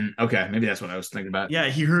 and then okay, maybe that's what I was thinking about. Yeah,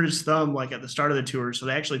 he hurt his thumb like at the start of the tour, so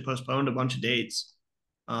they actually postponed a bunch of dates.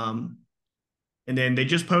 Um, and then they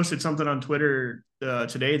just posted something on Twitter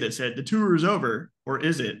today that said the tour is over, or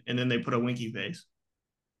is it? And then they put a winky face.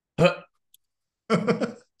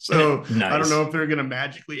 So I don't know Nice. if they're going to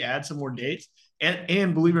magically add some more dates.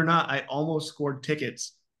 And believe it or not, I almost scored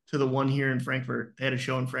tickets to the one here in Frankfurt. They had a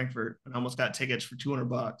show in Frankfurt, and I almost got tickets for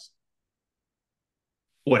 $200.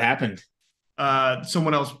 What happened?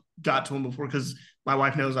 Someone else got to them before because my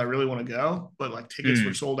wife knows I really want to go, but like tickets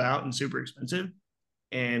were Mm, sold out and super expensive.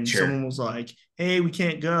 And sure. someone was like, "Hey, we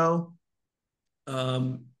can't go."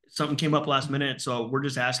 Um, something came up last minute, so we're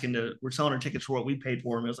selling our tickets for what we paid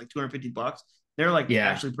for them. It was like $250. They're like Yeah.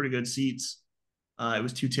 actually pretty good seats. It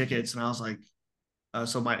was two tickets, and I was like,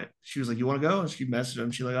 she was like, "You want to go?" And she messaged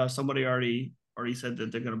him. She's like, "Oh, somebody already said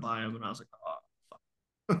that they're gonna buy them," and I was like, "Oh,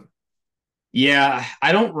 fuck." Yeah,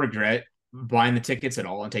 I don't regret buying the tickets at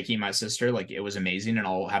all and taking my sister. Like it was amazing and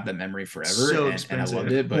I'll have that memory forever So and I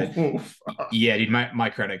loved expensive." it. But Oh, fuck. yeah, dude, my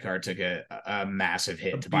credit card took a massive A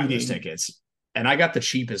hit to buy those beating. tickets. And I got the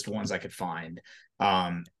cheapest ones I could find.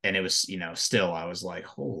 And it was, still I was like,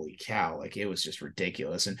 holy cow, like it was just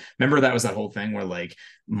ridiculous. And remember that was that whole thing where like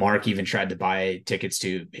Mark even tried to buy tickets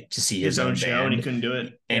to see His his own own show, and he band couldn't do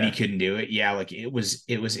it. and he Yeah. couldn't do it. Yeah, like it was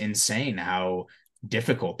insane how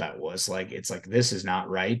difficult that was. Like it's like this is not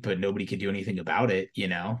right, but nobody could do anything about it. Right.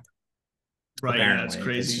 Yeah. It's Apparently, it's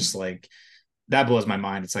crazy. just like that blows my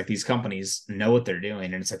mind. It's like these companies know what they're doing,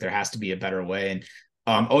 and it's like there has to be a better way. And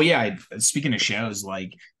oh yeah, speaking of shows,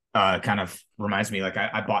 like kind of reminds me, like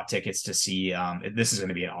I bought tickets to see. This is going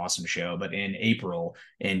to be an awesome show, but in April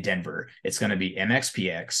in Denver, it's going to be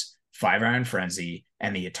MXPX, Five Iron Frenzy,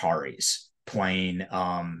 and the Ataris playing.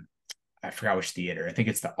 I forgot which theater. I think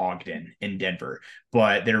it's the Ogden in Denver.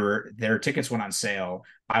 But their tickets went on sale.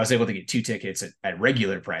 I was able to get two tickets at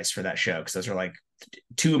regular price for that show because those are like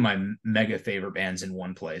two of my mega favorite bands in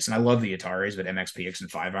one place. And I love the Ataris, but MXPX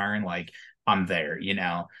and Five Iron, like I'm there.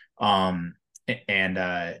 And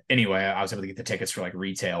anyway, I was able to get the tickets for like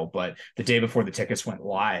retail, but the day before the tickets went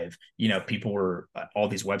live, people were all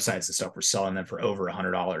these websites and stuff were selling them for over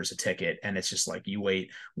 $100 a ticket, and it's just like you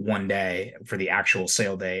wait one day for the actual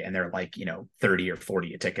sale day, and they're like 30 or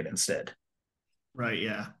 40 a ticket instead. Right.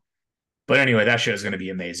 Yeah. But anyway, that show is going to be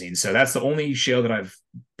amazing. So that's the only show that I've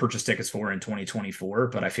purchased tickets for in 2024.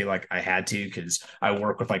 But I feel like I had to because I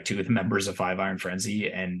work with like two of the members of Five Iron Frenzy,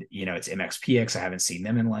 and it's MXPX. I haven't seen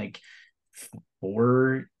them in like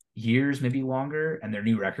 4 years, maybe longer, and their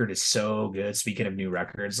new record is so good. Speaking of new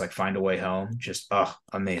records, like Find a Way Home, just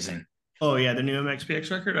amazing. Oh yeah, the new MXPX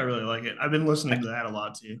record. I really like it. I've been listening I, to that a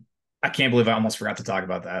lot too. I can't believe I almost forgot to talk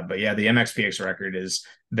about that. But yeah, the MXPX record has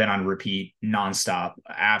been on repeat nonstop.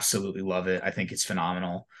 I absolutely love it. I think it's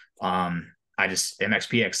phenomenal. I just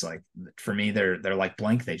MXPX, like for me, they're like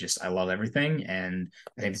blank. I love everything, and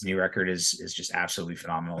I think this new record is just absolutely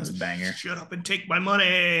phenomenal. It's a banger. Shut up and take my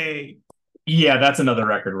money. Yeah, that's another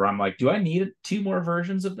record where I'm like, do I need two more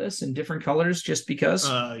versions of this in different colors just because?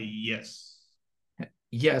 Yes. Yes,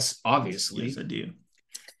 Yes, obviously. I do.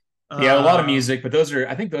 Yeah, a lot of Uh, music, but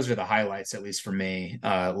I think those are the highlights, at least for me,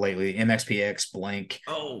 lately. MXPX, Blank,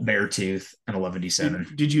 oh, Beartooth, and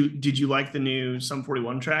 11D7. did you like the new Sum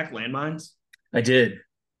 41 track, Landmines? I did.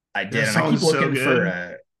 I That did. And I song keep is so looking for good.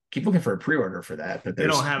 a keep looking for a pre-order for that, but They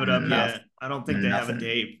don't there's have it up yet. I don't think they have a nothing.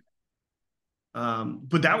 date.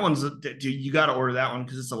 But that one's dude, you got to order that one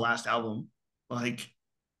because it's the last album. Like,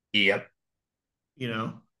 Yep.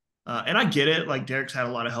 and I get it. Like Derek's had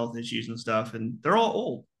a lot of health issues and stuff, and they're all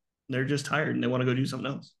old. They're just tired and they want to go do something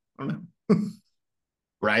else. I don't know.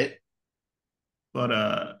 Right? But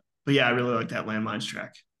but yeah, I really like that Landmines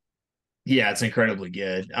track. Yeah, it's incredibly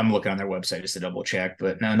good. I'm looking on their website just to double check,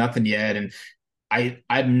 but no, nothing yet. And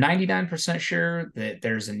I'm 99% sure that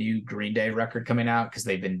there's a new Green Day record coming out because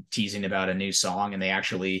they've been teasing about a new song and they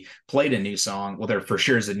actually played a new song. Well, there for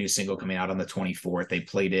sure is a new single coming out on the 24th. They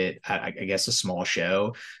played it at, I guess, a small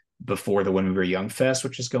show before the When We Were Young Fest,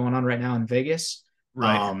 which is going on right now in Vegas.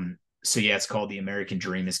 Right. So yeah, it's called The American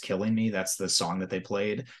Dream is Killing Me. That's the song that they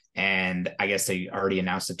played. And I guess they already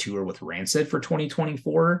announced a tour with Rancid for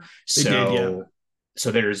 2024. They did, yeah. So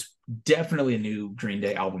there's definitely a new Green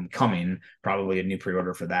Day album coming, probably a new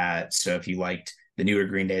pre-order for that. So if you liked the newer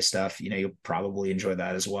Green Day stuff, you'll probably enjoy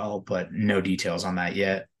that as well, but no details on that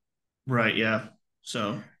yet. Right, yeah.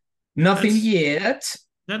 So Nothing that's yet.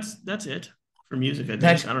 that's it for music, I think.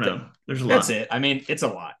 That, I don't know. There's a that's lot. it. I mean, it's a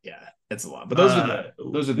lot. Yeah, it's a lot. But those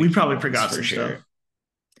are the We key probably ones forgot for some sure. stuff.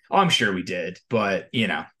 Oh, I'm sure we did, but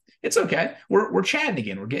it's okay. We're chatting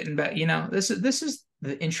again. We're getting back. This is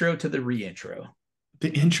the intro to the reintro. The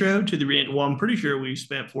intro to the well, I'm pretty sure we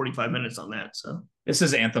spent 45 minutes on that. So This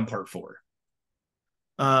is Anthem Part 4.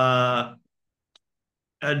 uh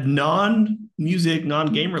a non-music,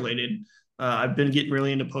 non-game related. I've been getting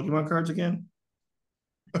really into Pokemon cards again.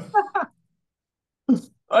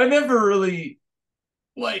 I never really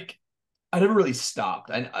like I never really stopped.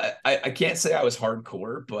 I can't say I was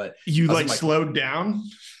hardcore, but You I was in like my slowed down?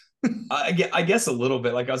 I guess a little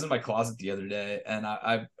bit. Like I was in my closet the other day and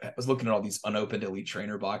I was looking at all these unopened Elite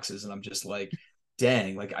Trainer boxes and I'm just like,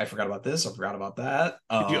 dang, like I forgot about this, I forgot about that.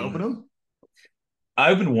 Did you open them?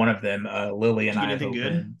 I opened one of them. Lily Did and you get I have anything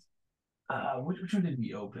good? opened which one did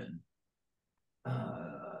we open?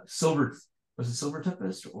 Silver, was it Silver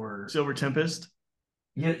Tempest or Silver Tempest.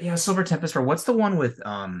 yeah, Silver Tempest, or what's the one with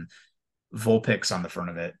Vulpix on the front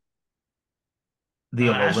of it? The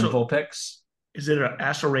Alolan Astral. Vulpix? Is it an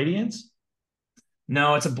Astral Radiance?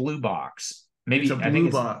 No, it's a blue box. It's a Maybe I think blue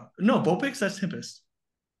it's bot. No, Vulpix. That's Tempest.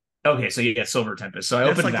 okay. So you get Silver Tempest. So I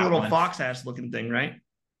That's opened like the that little one. fox ass looking thing, right?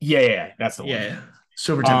 Yeah, that's the one. Yeah.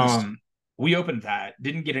 Silver Tempest. Um, we opened that.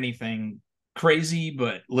 Didn't get anything crazy,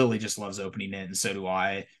 but Lily just loves opening it, and so do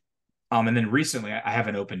I. And then recently I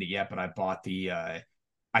haven't opened it yet, but I bought the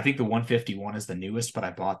I think the 151 is the newest, but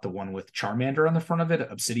I bought the one with Charmander on the front of it,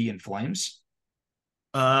 Obsidian Flames.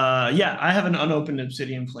 Yeah, I have an unopened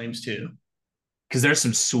Obsidian Flames too. Because there's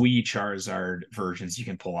some sweet Charizard versions you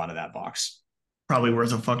can pull out of that box. Probably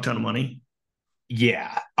worth a fuck ton of money.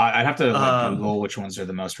 Yeah, I'd have to like Um, Google which ones are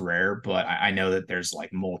the most rare, but I know that there's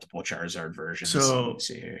like multiple Charizard versions. Let me so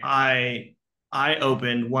see here. I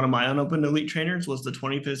opened one of my unopened Elite Trainers was the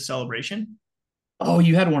 25th celebration. Oh,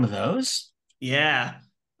 you had one of those? Yeah.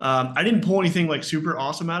 I didn't pull anything like super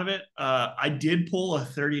awesome out of it. I did pull a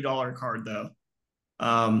 $30 card though.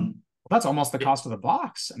 Um, Well, that's almost the it, cost of the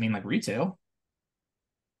box. I mean, like retail.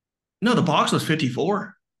 no, the box was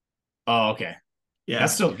 54. Oh, okay. That's Yeah.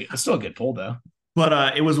 still good. That's still a good pull though.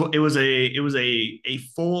 But it was a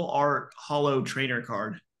full art hollow trainer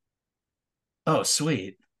card. Oh,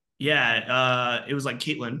 sweet. Yeah, it was like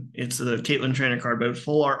Caitlyn. It's the Caitlyn trainer card, but it's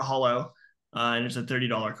full art hollow, and it's a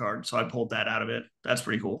 $30 card. So I pulled that out of it. That's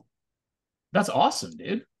pretty cool. That's awesome,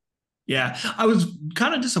 dude. Yeah, I was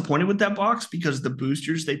kind of disappointed with that box because the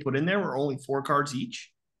boosters they put in there were only 4 cards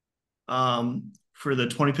each. For the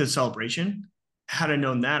 25th celebration. Had I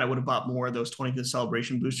known that, I would have bought more of those 25th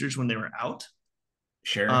celebration boosters when they were out.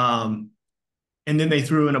 Sure. Um, and then they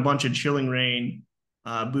threw in a bunch of Chilling Rain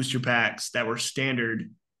booster packs that were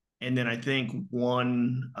standard. And then I think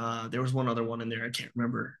there was one other one in there. I can't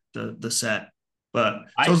remember the set, but so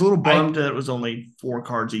I I was a little I bummed that it was only 4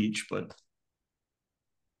 cards each. But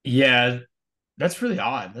yeah, that's really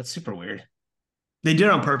odd. That's super weird. they did it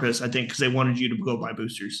on purpose, I think, because they wanted you to go buy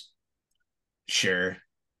boosters. Sure.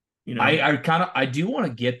 You know, I do want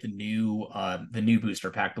to get the new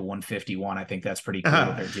booster pack, the 151. I think that's pretty cool that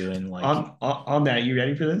on, they're doing like on that, you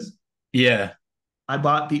ready for this? yeah. I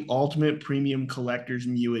bought the Ultimate Premium Collector's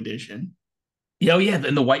Mew Edition. Yeah, oh yeah,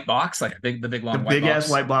 in the white box, like the big The long white big ass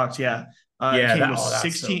box. white box, yeah. It Yeah, came with that's so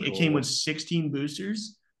 16. It came with cool. 16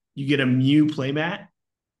 boosters. You get a Mew playmat,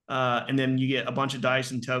 and then you get a bunch of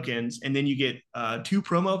dice and tokens, and then you get 2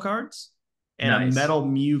 promo cards and a Nice. metal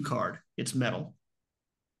Mew card. It's metal.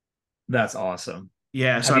 That's awesome.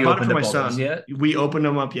 Yeah, so Have I you bought it opened for my up all those son. yet? We opened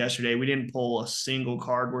them up yesterday. We didn't pull a single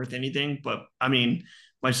card worth anything, but I mean,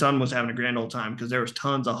 my son was having a grand old time because there was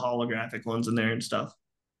tons of holographic ones in there and stuff.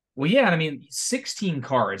 Well, yeah, I mean, 16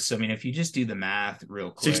 cards. So I mean, if you just do the math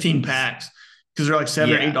real quick, 16 packs because they're like $7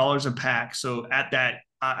 or yeah, $8 a pack. So at that,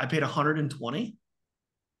 I paid 120.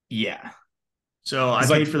 yeah. So I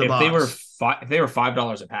Because paid like for the box. if they were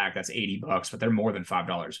 $5 a pack, that's $80, but they're more than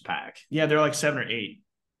 $5 a pack. Yeah, they're like 7 or 8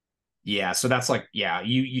 Yeah, so that's like yeah,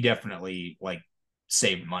 you definitely like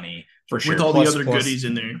save money for with sure. all the Plus other plus goodies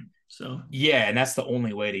in there. So, yeah, and that's the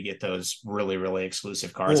only way to get those really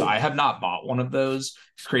exclusive cards. I well, have not bought one of those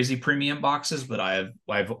crazy premium boxes, but I've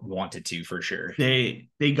wanted to for sure. they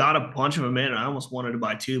got a bunch of them in. And I almost wanted to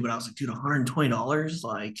buy two, but I was like, dude, $120.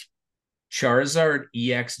 Like, Charizard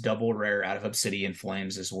EX double rare out of Obsidian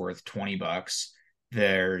Flames is worth $20.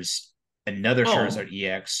 There's another oh, Charizard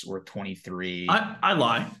EX worth 23. I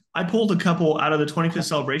lie. I pulled a couple out of the 25th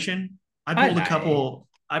celebration. I I pulled a nice. couple.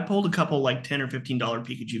 I pulled a couple like $10 or $15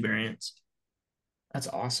 Pikachu variants. That's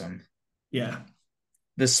awesome. Yeah.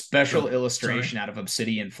 The special So sorry. illustration out of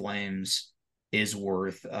Obsidian Flames is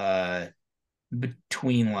worth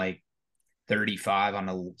between like 35 on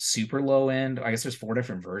a super low end. I guess there's four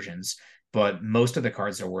different versions, but most of the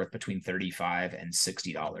cards are worth between 35 and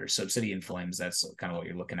 $60. So Obsidian Flames, that's kind of what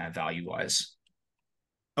you're looking at value wise.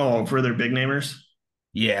 Oh, for their big namers.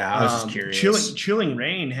 Yeah, I was just curious. Chilling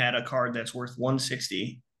Rain had a card that's worth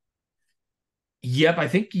 160. Yep, I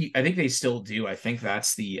think they still do. I think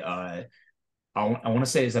that's the I want to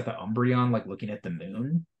say is that the Umbreon like looking at the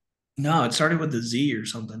moon? No, it started with the Z or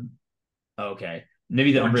something. Okay.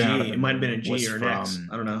 Maybe the Or Umbreon out of G. the It might have been moon a G was or an X.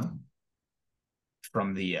 I don't know.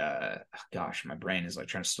 from the gosh, my brain is like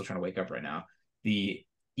still trying to wake up right now. The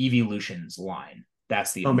Evolutions line.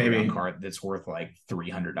 That's the Oh, Umbreon maybe. card that's worth like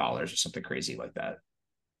 $300 or something crazy like that.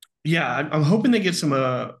 Yeah, I'm hoping they get some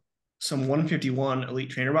 151 Elite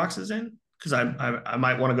Trainer boxes in because I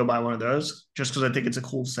might want to go buy one of those just because I think it's a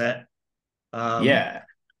cool set. Um, Yeah.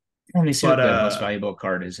 Let me see but what the most valuable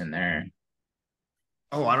card is in there.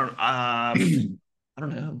 oh, I don't.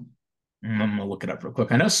 don't know. I'm gonna look it up real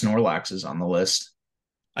quick. I know Snorlax is on the list.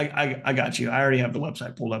 I got you. I already have the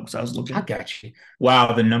website pulled up because I was I looking. got you.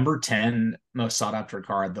 Wow, the number 10 most sought after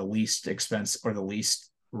card, the least expensive or the least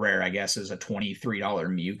rare, I guess, is a $23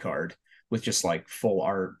 Mew card with just like full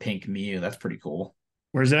art pink Mew. That's pretty cool.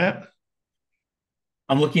 Where's it at?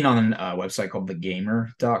 I'm looking on a website called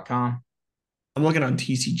thegamer.com. I'm looking on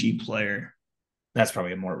TCG Player. That's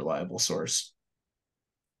probably a more reliable source.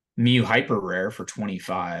 Mew hyper rare for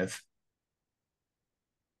 25.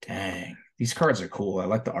 Dang, these cards are cool. I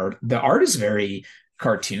like the art. The art is very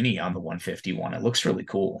cartoony on the 151. It looks really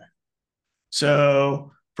cool.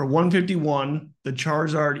 So for 151, the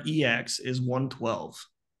Charizard EX is 112,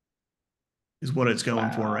 is what it's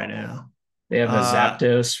going for right Wow. now. They have a Uh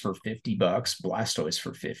Zapdos for $50, Blastoise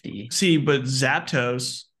for 50. See, but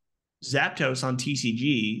Zapdos on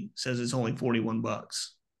TCG says it's only 41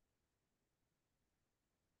 bucks.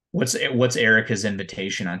 What's Erica's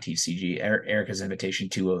invitation on TCG? Erica's invitation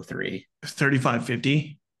 203.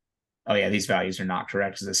 35.50. Oh yeah, these values are not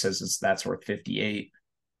correct because it says that's worth 58.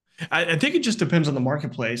 I think it just depends on the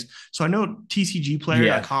marketplace. So I know Yeah,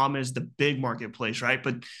 tcgplayer.com is the big marketplace, right?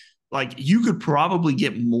 But like you could probably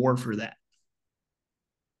get more for that,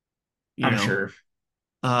 you I'm know. sure.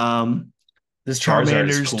 Um This Charizard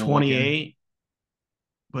is Charmander's cool looking. 28,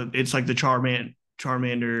 but it's like the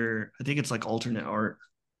Charmander, I think it's like alternate art.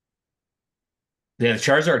 Yeah, the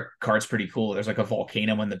Charizard card's pretty cool. There's like a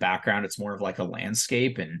volcano in the background. It's more of like a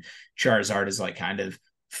landscape, and Charizard is like kind of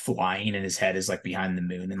flying, and his head is like behind the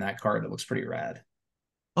moon in that card. It looks pretty rad.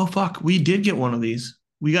 Oh fuck, we did get one of these.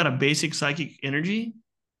 We got a basic psychic energy,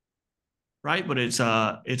 right? But it's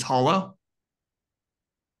hollow.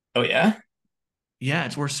 Oh yeah, Yeah,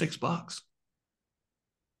 it's worth $6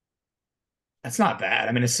 that's not bad.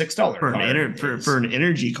 I mean, a $6 card for is an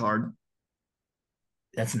energy card.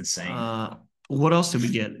 that's insane. Uh, what else did we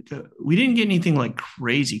get? We didn't get anything like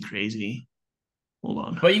crazy, crazy. Hold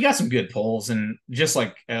on. But you got some good pulls, and just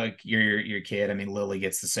like your kid. I mean, Lily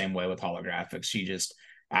gets the same way with holographics. She just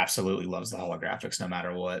absolutely loves the holographics, no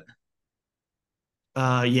matter what.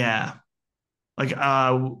 Yeah, like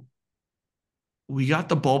we got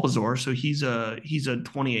the Bulbasaur, so he's a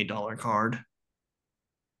 $28 card.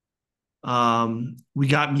 We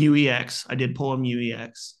got Mew EX. I did pull a Mew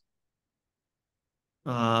EX.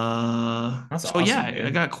 That's So yeah, awesome, I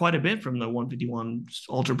dude. got quite a bit from the 151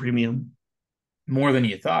 Ultra Premium. More than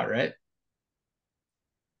you thought, right?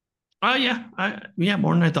 Yeah,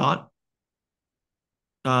 more than I thought.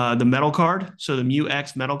 The metal card, so the Mew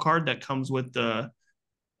X metal card that comes with uh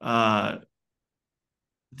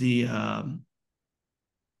the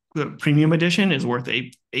the premium edition is worth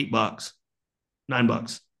eight bucks,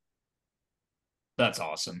 $9. That's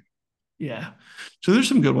awesome. Yeah, so there's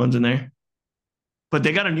some good ones in there, but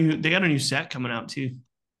they got a new set coming out too.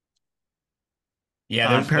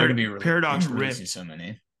 Yeah, they're gonna be Paradox releasing Rift so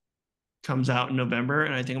many. comes out in November,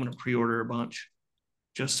 and I think I'm gonna pre-order a bunch.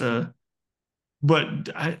 Just but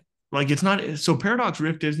I like it's not so Paradox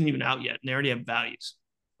Rift isn't even out yet, and they already have values,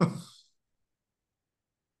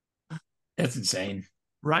 That's insane.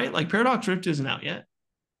 right? Like Paradox Rift isn't out yet,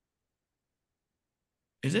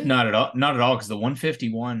 is it? Not at all. Not at all. Because the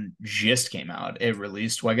 151 just came out. It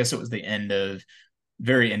released. Well, I guess it was the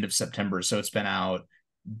very end of September. So it's been out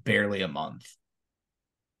barely a month.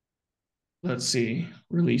 Let's see,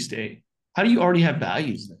 release date. How do you already have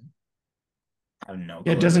values then? I have no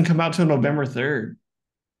Yeah, it clue. doesn't come out till November 3rd.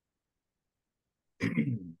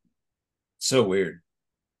 So weird.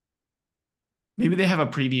 Maybe they have a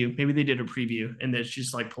preview. Maybe they did a preview and it's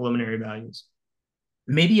just like preliminary values.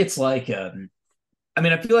 Maybe it's like I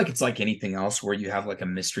mean, I feel like it's like anything else where you have like a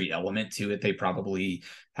mystery element to it. They probably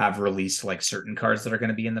have released like certain cards that are going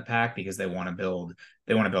to be in the pack because they want to build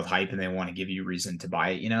hype and they want to give you reason to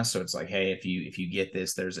buy it, you know? So it's like, hey, if you get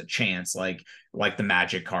this, there's a chance like the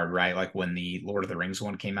Magic card, right? Like when the Lord of the Rings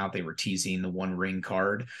one came out, they were teasing the One Ring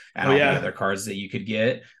card and Oh all the other yeah. cards that you could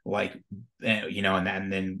get, like you know,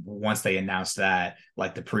 and then once they announced that,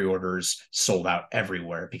 like the pre-orders sold out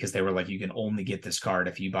everywhere because they were like, you can only get this card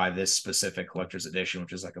if you buy this specific collector's edition,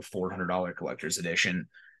 which is like a $400 collector's edition,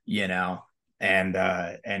 you know. And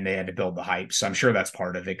they had to build the hype. So I'm sure that's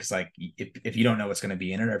part of it. Cause like if you don't know what's going to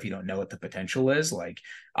be in it or if you don't know what the potential is, like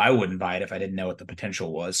I wouldn't buy it if I didn't know what the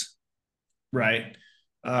potential was. Right.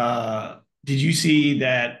 Did you see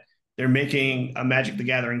that they're making a Magic the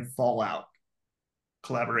Gathering Fallout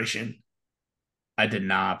collaboration? I did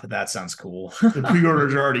not, but that sounds cool. The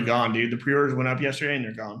pre-orders are already gone, dude. The pre-orders went up yesterday and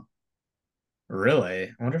they're gone. Really?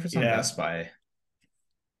 I wonder if it's on Yeah. Best Buy.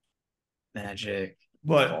 Magic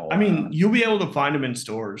But I mean, Fallout. you'll be able to find them in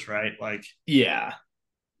stores, right? Like Yeah.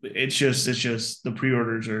 It's just the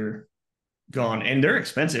pre-orders are gone and they're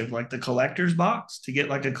expensive. Like the collector's box to get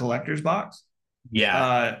like a collector's box,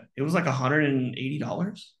 Yeah, it was like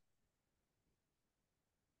 $180.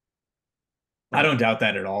 I Like don't doubt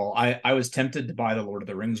that at all. I was tempted to buy the Lord of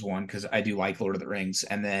the Rings one because I do like Lord of the Rings,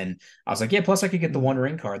 and then I was like, yeah, plus I could get the One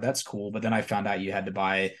Ring card. That's cool. But then I found out you had to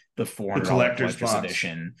buy the the $400 collector's collector's box.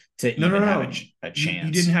 edition to No, no, even have no. a You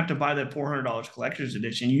didn't chance. have to buy the $400 collector's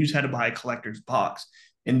edition. You just had to buy a collector's box,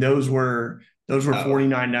 and those were Oh,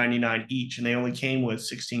 $49.99 each, and they only came with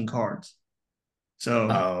 16 cards. So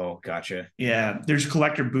oh, gotcha. yeah, there's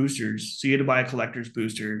collector boosters. So you had to buy a collector's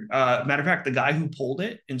booster. Matter of fact, the guy who pulled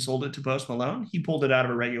it and sold it to Post Malone, he pulled it out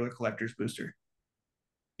of a regular collector's booster.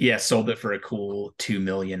 Yeah, sold it for a cool $2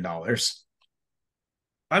 million.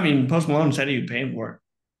 I mean, Post Malone said he would pay for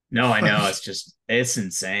No, I it. know. It's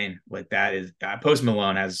insane. Like that is Post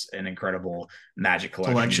Malone has an incredible Magic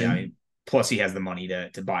collection. I Collection, mean, plus he has the money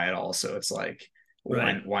to buy it all. So it's like,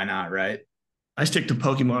 right? why not, right? I stick to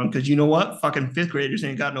Pokemon because you know what? Fucking fifth graders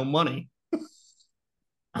ain't got no money.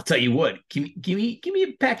 I'll tell you what, give me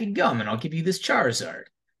a pack of gum and I'll give you this Charizard.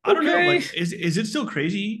 I don't know. Okay. Like, is it still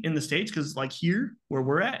crazy in the States? Because like here where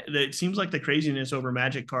we're at, it seems like the craziness over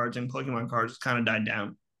Magic cards and Pokemon cards has kind of died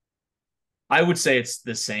down. I would say it's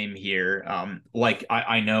the same here. Like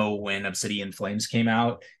I know when Obsidian Flames came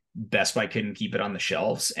out, Best Buy couldn't keep it on the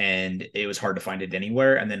shelves and it was hard to find it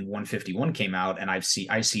anywhere. And then 151 came out and I see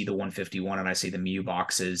the 151 and I see the Mew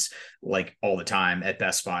boxes like all the time at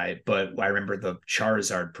Best Buy. But I remember the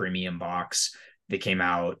Charizard premium box that came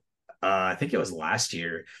out, I think it was last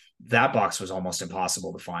year. That box was almost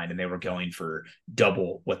impossible to find and they were going for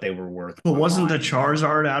double what they were worth But wasn't the online.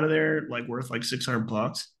 Charizard out of there like worth like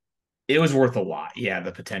 $600? It was worth a lot. Yeah,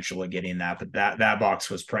 the potential of getting that, but that box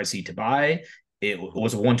was pricey to buy. It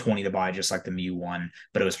was 120 to buy, just like the Mew one,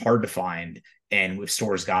 but it was hard to find. And if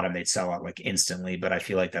stores got them, they'd sell out like instantly. But I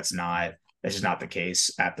feel like that's just not the case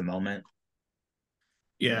at the moment.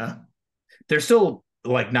 Yeah. They're still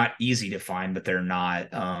like not easy to find, but they're not.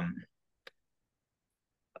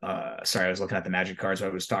 Sorry, I was looking at the Magic cards while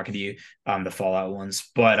I was talking to you. The Fallout ones,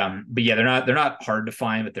 but yeah, they're not hard to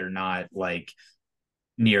find, but they're not like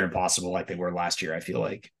near impossible like they were last year. I feel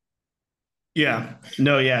like. Yeah.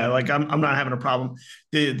 No, yeah. Like I'm not having a problem.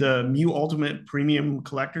 The Mew Ultimate Premium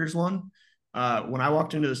Collectors one, when I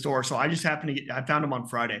walked into the store, so I just happened to I found them on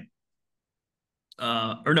Friday.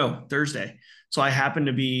 Or no, Thursday. So I happened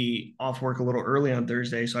to be off work a little early on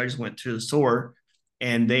Thursday. So I just went to the store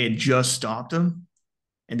and they had just stopped them.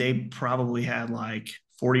 And they probably had like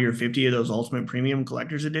 40 or 50 of those Ultimate Premium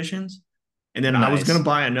Collector's Editions. And then I was going to Nice.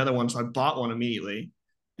 buy another one. So I bought one immediately.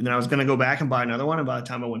 And then I was going to go back and buy another one. And by the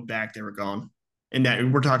time I went back, they were gone. And that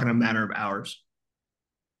we're talking a matter of hours.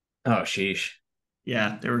 Oh, sheesh.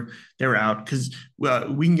 Yeah, they were out because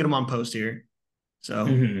we can get them on post here. So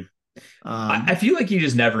Mm-hmm. I um, feel like you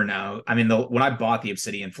just never know. I mean, when I bought the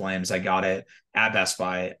Obsidian Flames, I got it at Best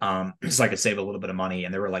Buy, so I could save a little bit of money.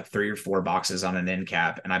 And there were like 3 or 4 boxes on an end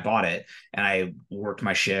cap, and I bought it. And I worked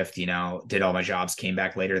my shift, did all my jobs, came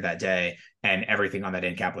back later that day, and everything on that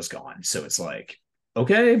end cap was gone. So it's like,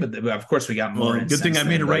 okay, but of course we got more well, in good thing since I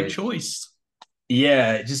made a then. right But choice.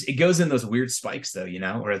 yeah, it goes in those weird spikes though,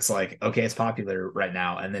 where it's like, okay, it's popular right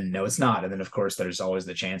now, and then no, it's not, and then of course there's always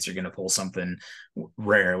the chance you're going to pull something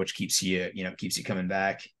rare, which keeps you coming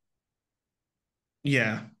back,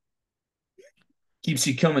 Yeah. keeps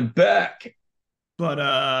you coming back.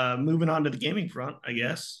 But moving on to the gaming front, I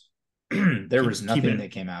guess. There was Keep nothing it.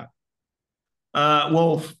 that came out.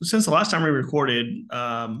 Well, since the last time we recorded,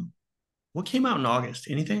 what came out in August?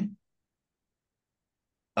 Anything?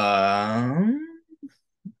 Um,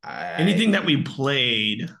 Anything that I we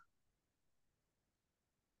played?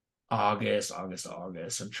 August.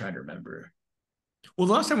 I'm trying to remember. Well,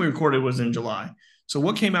 the last time we recorded was in July. So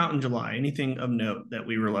what came out in July? Anything of note that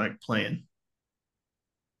we were like playing?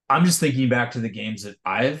 I'm just thinking back to the games that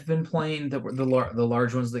I've been playing that were the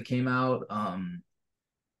large ones that came out.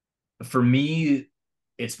 For me,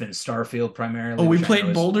 it's been Starfield Oh, primarily, we which I know played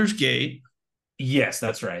is Boulder's Gate, yes,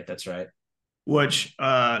 that's right, that's right. which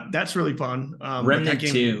that's really fun. But that Remnant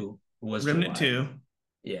game, 2 was Remnant July. 2,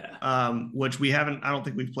 Yeah. which we haven't, I don't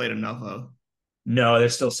think we've played enough of. No,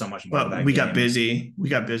 there's still so much more to But that we got game. busy. We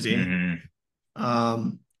got busy. Hmm.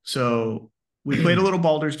 So we played a little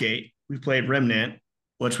Baldur's Gate. We played Remnant,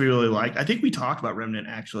 which we really liked. I think we talked about Remnant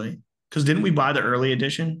actually, because didn't we buy the early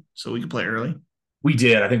edition so we could play early? We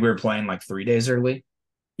did. I think we were playing like 3 days early.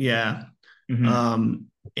 Yeah. Hmm.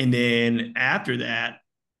 And then after that,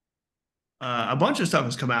 a bunch of stuff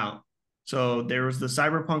has come out. So there was the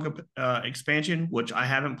Cyberpunk expansion, which I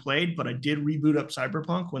haven't played, but I did reboot up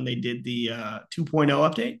Cyberpunk when they did the 2.0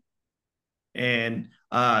 update. And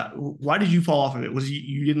why did you fall off of it? Was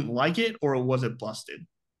you didn't like it, or was it busted?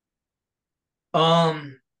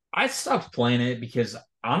 Um, I stopped playing it because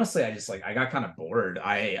honestly, I just like I got kind of bored.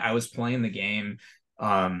 I was playing the game.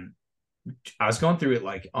 Um, I was going through it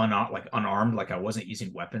like unarmed, like I wasn't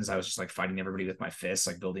using weapons. I was just like fighting everybody with my fists,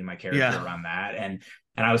 like building my character Yeah, around that. And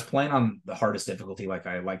I was playing on the hardest difficulty, like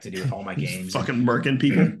I like to do with all my just games. fucking murking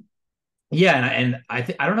people. Yeah, and I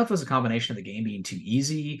don't know if it was a combination of the game being too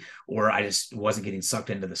easy or I just wasn't getting sucked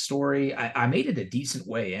into the story. I made it a decent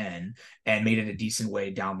way in and made it a decent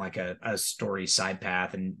way down like a story side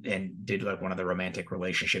path and did like one of the romantic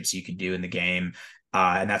relationships you could do in the game.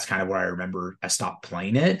 And that's kind of where I remember I stopped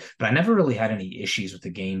playing it, but I never really had any issues with the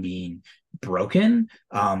game being broken.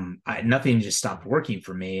 Nothing just stopped working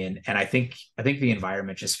for me, and I think the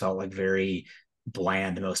environment just felt like very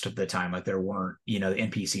bland most of the time. Like there weren't, the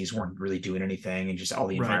NPCs weren't really doing anything, and just all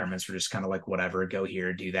the Right. environments were just kind of like whatever, go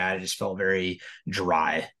here, do that. It just felt very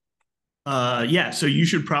dry. Yeah, so you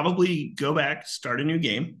should probably go back, start a new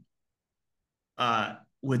game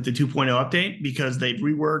with the 2.0 update because they've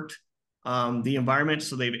reworked the environment.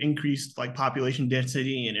 So they've increased like population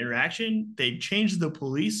density and interaction. They've changed the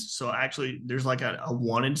police. So actually, there's like a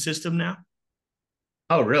wanted system now.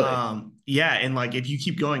 Oh, really? Yeah, and like if you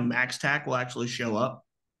keep going, max tack will actually show up.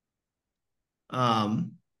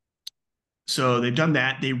 Um, so they've done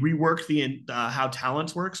that. They reworked the how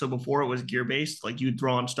talents work. So before it was gear based, like you'd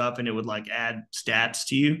throw on stuff and it would like add stats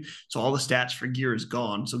to you. So all the stats for gear is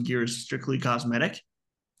gone. So gear is strictly cosmetic.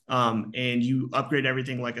 And you upgrade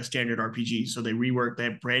everything like a standard RPG. So they reworked. They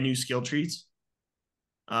have brand new skill trees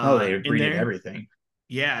Oh, they in redid there. everything.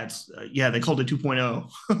 Yeah, it's yeah they called it 2.0.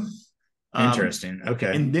 um, Interesting.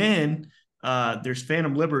 Okay. and then there's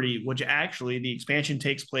Phantom Liberty, which actually the expansion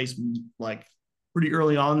takes place like pretty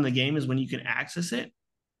early on in the game is when you can access it.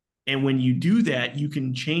 And when you do that, you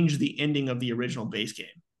can change the ending of the original base game.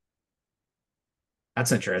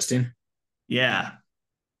 That's interesting. Yeah.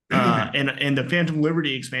 And the Phantom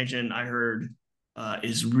Liberty expansion I heard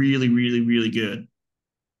is really, really, really good.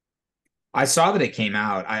 I saw that it came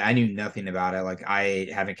out. I knew nothing about it. Like I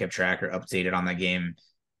haven't kept track or updated on that game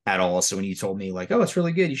at all. So when you told me like, oh, it's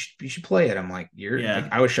really good, you should play it. I'm like, you're like, Yeah.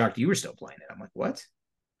 I was shocked you were still playing it. I'm like, what?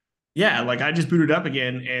 Yeah, like I just booted up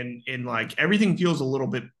again and like everything feels a little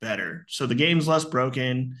bit better. So the game's less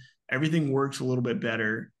broken, everything works a little bit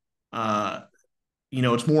better. Uh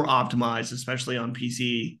it's more optimized, especially on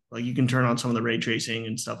PC. Like you can turn on some of the ray tracing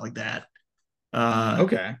and stuff like that. Uh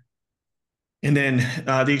Okay. and then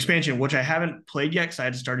the expansion, which I haven't played yet because I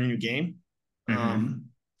had to start a new game. Hmm. Um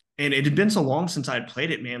and it had been so long since I'd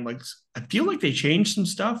played it, man. Like I feel like they changed some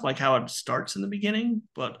stuff, like how it starts in the beginning,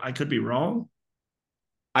 but I could be wrong.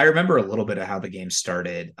 I remember a little bit of how the game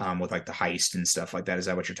started, with like the heist and stuff like that. Is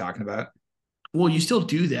that what you're talking about? Well, you still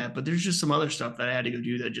do that, but there's just some other stuff that I had to go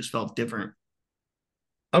do that just felt different.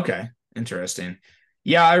 Okay, interesting.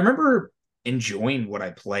 Yeah, I remember enjoying what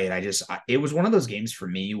I played. It was one of those games for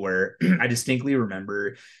me where I distinctly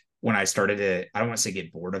remember when I started to, I don't want to say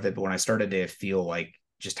get bored of it, but when I started to feel like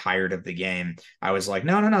just tired of the game, I was like,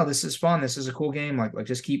 no, no, no, this is fun. This is a cool game. Like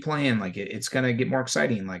just keep playing. Like it's gonna get more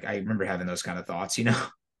exciting. Like I remember having those kind of thoughts.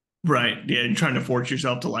 Right. Yeah. You're trying to force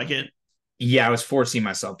yourself to like it. Yeah, I was forcing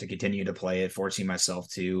myself to continue to play it, forcing myself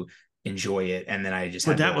to enjoy it, and then I just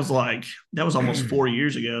But had to. that was almost 4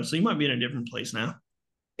 years ago. So you might be in a different place now.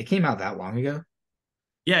 It came out that long ago.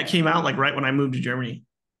 Yeah. It came out like right when I moved to Germany.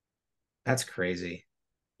 That's crazy.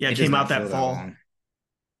 Yeah. It It does came not out feel that that fall. long.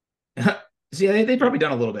 See, they've probably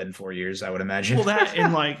done a little bit in 4 years, I would imagine. Well, that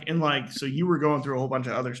and like, so you were going through a whole bunch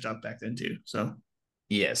of other stuff back then too.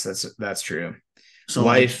 Yes, that's true. So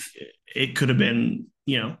like Life, it could have been,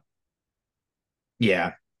 yeah.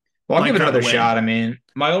 Well, I'll give life it got in the another way. shot. I mean,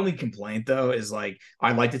 my only complaint though is like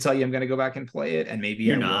I'd like to tell you I'm going to go back and play it, and maybe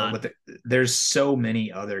You're I will, not. but there's so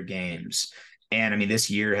many other games, and I mean, this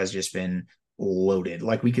year has just been loaded.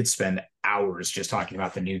 Like we could spend hours just talking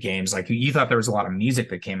about the new games. Like you thought there was a lot of music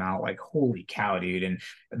that came out. Like holy cow, dude! And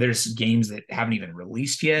there's games that haven't even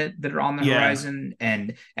released yet that are on the Yeah. horizon,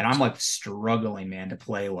 and I'm like struggling, man, to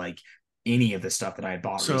play like any of the stuff that I had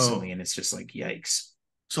bought recently, So and it's just like yikes.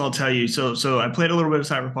 So I'll tell you. So I played a little bit of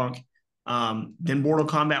Cyberpunk. Then Mortal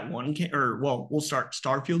Kombat One we'll start.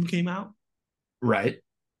 Starfield came out, Right.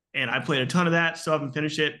 and I played a ton of that. Still haven't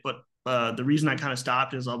finished it, but the reason I kind of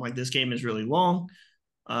stopped is I'm like, this game is really long.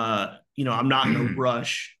 I'm not in a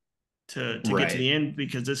rush to get to Right. the end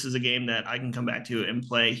because this is a game that I can come back to and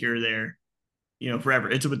play here or there, forever.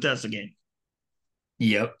 It's a Bethesda game.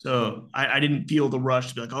 Yep. So I didn't feel the rush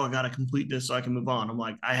to be like, oh, I got to complete this so I can move on. I'm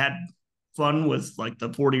like, I had fun with like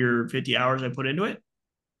the 40 or 50 hours I put into it.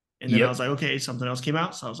 And then I Yep. was like, okay, something else came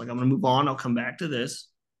out. So I was like, I'm going to move on. I'll come back to this.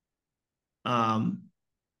 Um,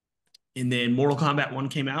 and then Mortal Kombat 1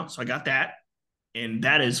 came out. So I got that. And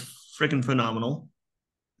that is freaking phenomenal.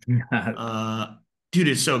 Uh, Dude,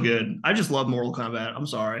 it's so good. I just love Mortal Kombat. I'm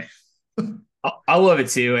sorry. I love it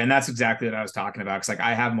too, and that's exactly what I was talking about. Because like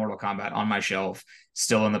I have Mortal Kombat on my shelf,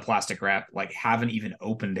 still in the plastic wrap. Like haven't even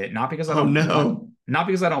opened it. Oh, no. Not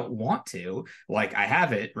because I don't want to. Like I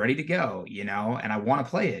have it ready to go, and I want to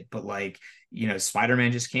play it. But like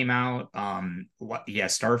Spider-Man just came out. Yeah,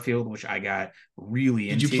 Starfield, which I got really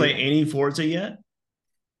Did you into. play any Forza yet?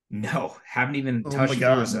 No, haven't even Oh, my touched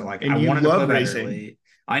Forza. God. Like I And you wanted to play love that racing. early.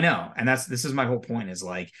 I know, and this is my whole point is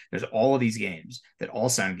like there's all of these games that all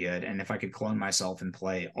sound good, and if I could clone myself and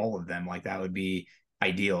play all of them, like that would be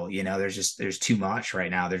ideal. There's too much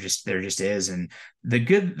right now. There just is, and the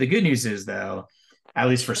good news is though, at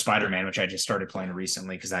least for Spider-Man, which I just started playing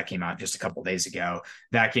recently because that came out just a couple days ago,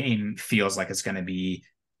 that game feels like it's going to be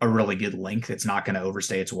a really good length. It's not going to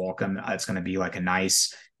overstay its welcome. It's going to be like a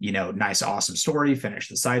nice, awesome story, finish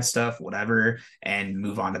the side stuff, whatever, and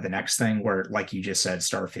move on to the next thing. Where, like you just said,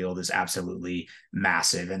 Starfield is absolutely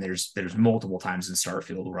massive. And there's multiple times in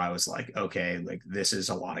Starfield where I was like, okay, like this is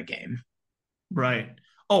a lot of game. Right.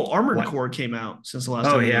 Oh, Armored What? Core came out since the last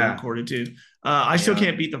Oh time we yeah. recorded too. I still Yeah.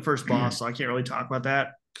 can't beat the first boss, so I can't really talk about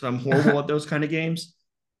that because I'm horrible at those kind of games.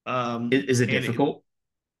 Is it And difficult?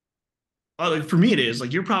 like for me, it is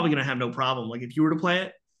like you're probably gonna have no problem. Like if you were to play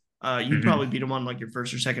it, you'd Mm-hmm. probably beat them on like your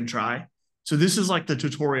first or second try. So this is like the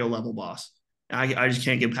tutorial level boss. I just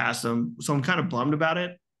can't get past them, so I'm kind of bummed about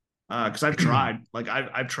it because I've tried. Like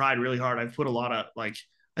I've tried really hard. I've put a lot of like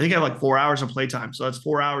I think I have like 4 hours of playtime, so that's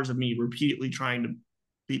 4 hours of me repeatedly trying to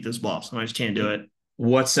beat this boss, and I just can't do it.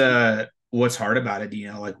 What's hard about it? Do you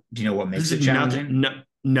know what This makes is it nothing. challenging? No,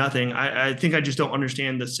 nothing. I think I just don't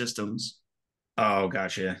understand the systems. Oh,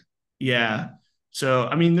 gotcha. Yeah. So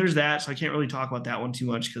I mean, there's that. So I can't really talk about that one too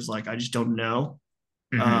much because like I just don't know.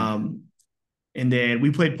 Hmm. Um, and then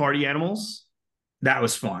we played Party Animals. That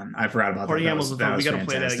was fun. I forgot about that. Party That Animals was is that fun. We was got to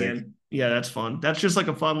play that fantastic. again. Yeah, that's fun. That's just like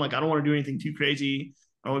a fun. Like I don't want to do anything too crazy.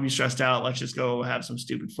 I don't want to be stressed out. Let's just go have some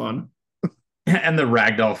stupid fun. And the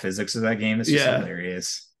ragdoll physics of that game is just Yeah.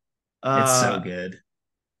 hilarious. It's so Uh, good.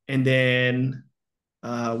 and then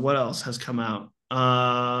what else has come out?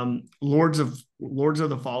 Lords of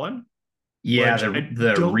the Fallen, Yeah, which the I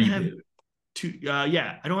the don't have reboot. too.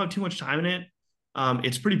 Yeah, I don't have too much time in it.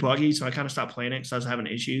 It's pretty buggy, so I kind of stopped playing it because I was having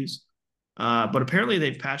issues. But apparently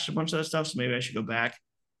they've patched a bunch of that stuff, so maybe I should go back.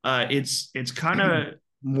 It's kind of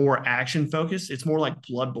more action focused. It's more like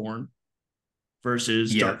Bloodborne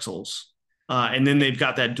versus Dark Yep. Souls. And then they've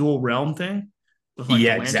got that dual realm thing with like the Yeah,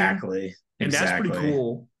 lantern, exactly. and that's pretty Exactly.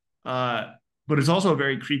 cool. But it's also a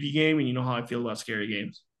very creepy game, and you know how I feel about scary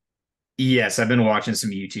games. Yes, I've been watching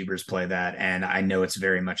some YouTubers play that, and I know it's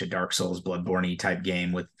very much a Dark Souls, Bloodborne type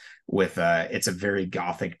game with it's a very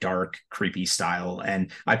gothic, dark, creepy style.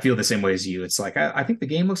 And I feel the same way as you. It's like I think the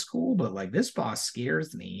game looks cool, but like this boss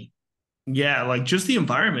scares me. Yeah, like just the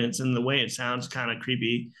environments and the way it sounds kind of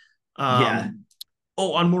creepy. Yeah, Um,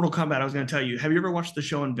 oh, on Mortal Kombat, I was going to tell you. Have you ever watched the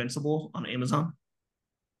show Invincible on Amazon?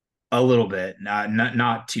 a little bit.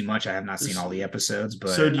 Not too much. I have not seen all This, the episodes,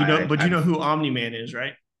 so but do you know? But you I've know who Omni Man is,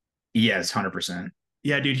 right? yes, 100%.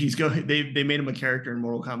 Yeah, dude, he's go. They made him a character in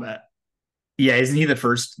Mortal Kombat. Yeah, isn't he the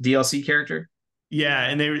first DLC character? Yeah,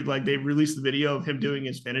 and they released the video of him doing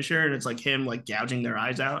his finisher, and it's like him like gouging their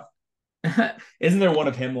eyes out. Isn't there one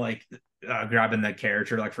of him like grabbing the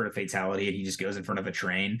character like for a fatality and he just goes in front of a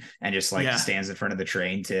train and just like Yeah, stands in front of the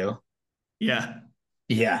train too? yeah,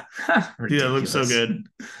 Yeah. dude, that looks so Ridiculous. good.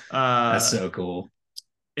 That's Uh, so cool.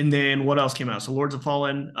 and then what else came out? So Lords of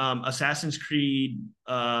Fallen, Assassin's Creed,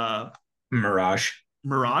 Mirage.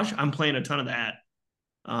 Mirage. I'm playing a ton of that,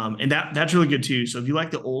 and that's really good too. So if you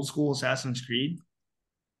like the old school Assassin's Creed,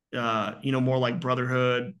 more like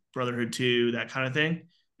Brotherhood, Brotherhood Two, that kind of thing,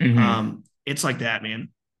 Hmm. it's like that, man.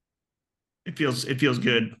 It feels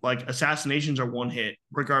good. Like assassinations are one hit,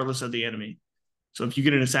 regardless of the enemy. So if you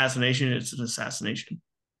get an assassination, it's an assassination.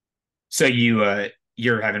 So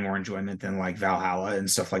you're having more enjoyment than like Valhalla and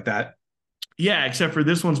stuff like that? Yeah, except for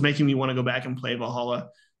this one's making me want to go back and play Valhalla,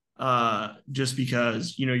 just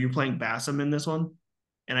because you're playing Bassam in this one,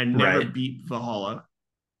 and I never Right. beat Valhalla.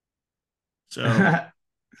 So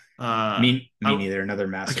Me I neither. Another I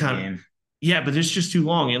massive kind of game. yeah, but it's just too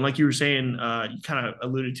long. And like you were saying, you kind of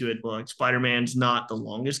alluded to it, but like Spider Man's not the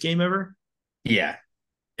longest game ever. Yeah.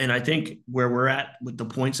 And I think where we're at with the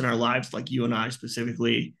points in our lives, like you and I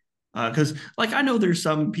specifically, Because like I know there's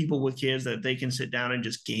some people with kids that they can sit down and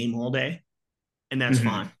just game all day, and that's Hmm.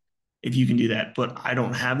 fine if you can do that. But I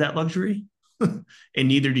don't have that luxury, and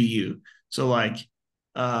neither do you. So like,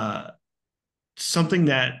 uh, something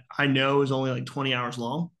that I know is only like 20 hours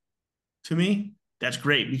long to me, that's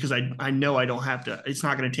great because I know I don't have to. It's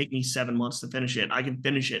not going to take me 7 months to finish it. I can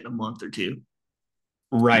finish it in a month or two. You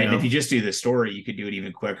Right. And if know. you just do the story, you could do it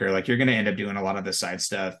even quicker. Like you're going to end up doing a lot of the side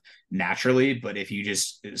stuff naturally. But if you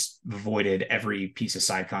just avoided every piece of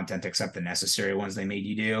side content except the necessary ones they made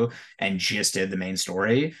you do and just did the main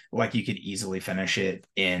story, like you could easily finish it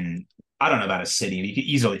in, I don't know about a city. You could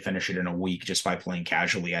easily finish it in a week just by playing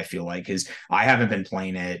casually, I feel like, because I haven't been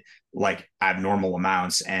playing it like abnormal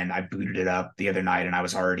amounts. And I booted it up the other night and I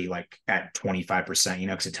was already like at 25%,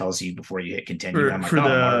 because it tells you before you hit continue. And for I'm like, for oh,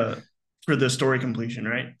 I'm already, the for the story completion,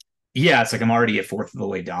 right? yeah, it's like I'm already a fourth of the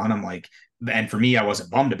way done. I'm like, and for me, I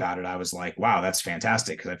wasn't bummed about it. I was like, wow, that's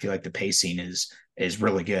fantastic because I feel like the pacing is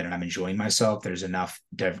really good and I'm enjoying myself. There's enough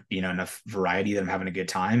variety that I'm having a good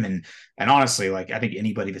time. And honestly, like I think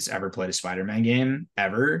anybody that's ever played a Spider-Man game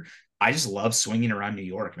ever, I just love swinging around New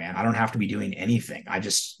York, man. I don't have to be doing anything. I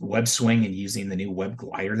just web swing and using the new web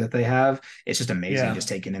glider that they have. It's just amazing Yeah. just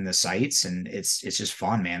taking in the sights and it's just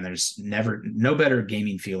fun, man. There's never no better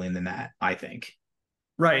gaming feeling than that, I think.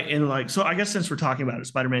 Right. And like, so I guess since we're talking about it,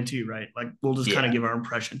 Spider-Man 2, right? Like we'll just kind of Yeah. give our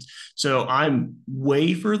impressions. So I'm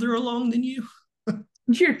way further along than you.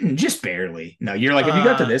 You're just barely. No, you're like, have you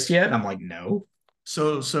got to Uh this yet? I'm like, no.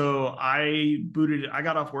 so I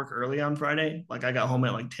got off work early on Friday. Like I got home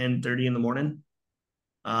at like 10:30 in the morning.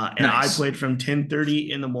 And I Nice. played from 10:30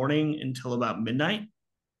 in the morning until about midnight.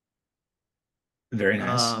 Very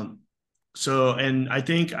nice. Um and I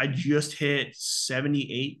think I just hit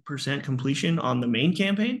 78% completion on the main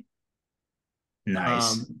campaign.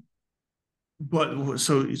 Nice. Um but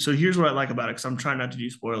so here's what I like about it because I'm trying not to do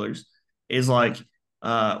spoilers. Is like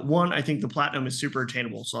one, I think the platinum is super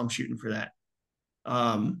attainable, so I'm shooting for that.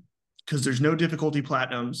 Because there's no difficulty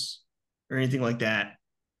platinums or anything like that.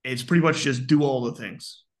 It's pretty much just do all the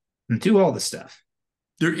things. Do all the stuff.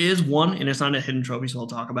 There is one, and it's not a hidden trophy, so I'll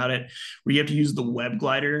talk about it, where you have to use the web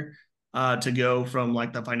glider to go from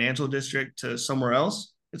like the financial district to somewhere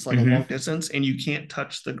else. It's like a long Hmm. distance, and you can't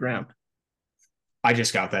touch the ground. I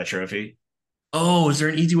just got that trophy. Oh, is there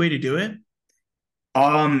an easy way to do it?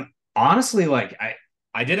 Honestly, like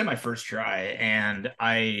I did it my first try, and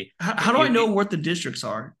How do I know it what the districts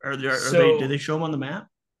are? Are they do they so show them on the map?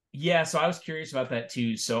 yeah. So I was curious about that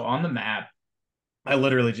too. So on the map, I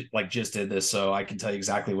literally like just did this, so I can tell you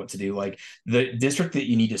exactly what to do. Like the district that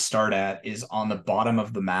you need to start at is on the bottom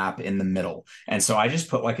of the map in the middle. And so I just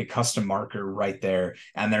put like a custom marker right there.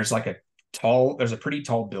 And there's a pretty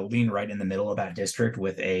tall building right in the middle of that district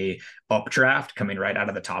with a updraft coming right out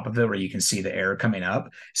of the top of it where you can see the air coming up.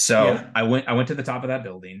 So Yeah. I went to the top of that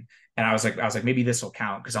building and I was like, maybe this will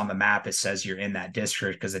count because on the map it says you're in that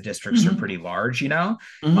district because the districts are Mm-hmm. pretty large.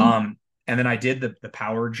 Mm-hmm. And then I did the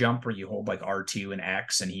power jump where you hold like R2 and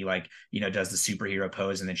X and he like, does the superhero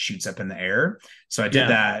pose and then shoots up in the air. So I did Yeah.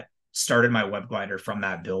 that, started my web glider from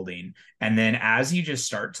that building. And then as you just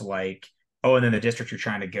start to like, oh, and then the district you're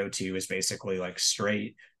trying to go to is basically like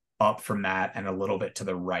straight up from that and a little bit to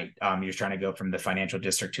the right. You're trying to go from the financial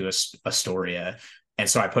district to Astoria. And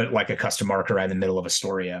so I put like a custom marker right in the middle of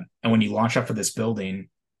Astoria. And when you launch up for this building,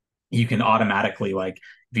 you can automatically like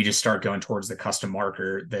if you just start going towards the custom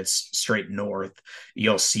marker that's straight north,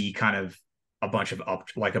 you'll see kind of a bunch of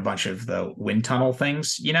the wind tunnel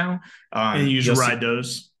things. And you just You'll ride see,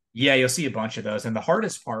 those. yeah, you'll see a bunch of those. And the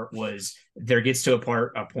hardest part was there gets to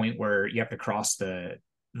a point where you have to cross the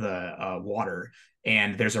water,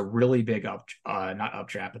 and there's a really big not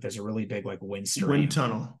updraft, but there's a really big like wind Wind stream,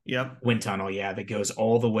 tunnel. Yep. wind tunnel, yeah, that goes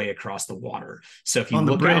all the way across the water. So if you On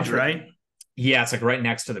the look out bridge, for right? yeah, it's like right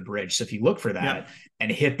next to the bridge. So if you look for that Yep.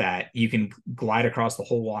 and hit that, you can glide across the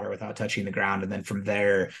whole water without touching the ground. And then from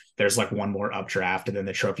there, there's like one more updraft, and then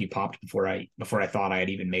the trophy popped before I thought I had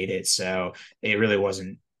even made it. So it really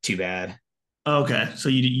wasn't too bad. Okay. So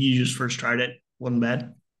you just first tried it. Wasn't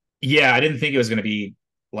bad. Yeah, I didn't think it was going to be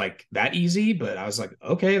like that easy, but I was like,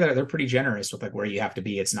 okay, they're pretty generous with like where you have to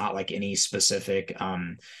be. It's not like any specific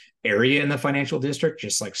area in the financial district.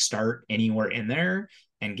 Just like start anywhere in there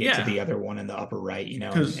and get to Yeah. the other one in the upper right, and,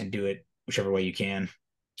 Because and do it whichever way you can.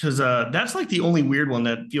 that's like the only weird one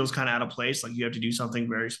that feels kind of out of place. Like you have to do something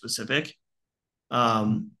very specific.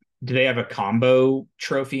 Um, Do they have a combo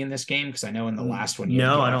trophy in this game? Because I know in the last one you had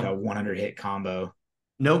to no, get I like a don't. 100 hit combo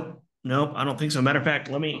Nope. Nope. I don't think so. Matter of fact,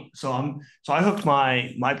 let me. So I hooked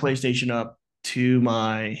my PlayStation up to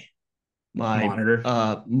my monitor.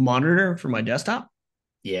 monitor for my desktop,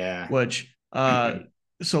 Yeah. which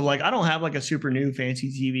So like I don't have like a super new fancy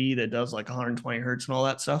TV that does like 120 hertz and all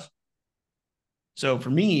that stuff. So for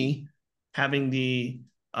me, having the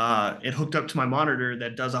it hooked up to my monitor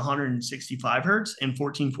that does 165 hertz and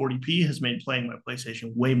 1440p has made playing my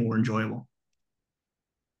PlayStation way more enjoyable.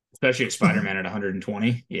 Especially if Spider-Man at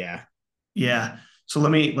 120. Yeah. Yeah. So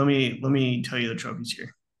let me tell you the trophies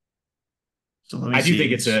here. So let me I do think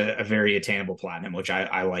see. it's a very attainable platinum, which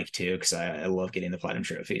I like too, because I love getting the platinum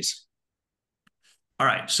trophies. All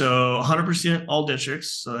right. So 100% all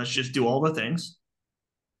districts. So let's just do all the things,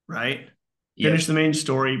 right? Finish Yep. the main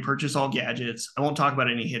story, purchase all gadgets. I won't talk about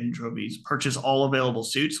any hidden trophies. Purchase all available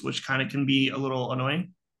suits, which kind of can be a little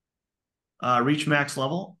annoying. Reach max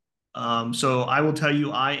level. So I will tell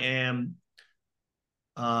you, I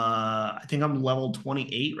think I'm level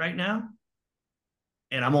 28 right now,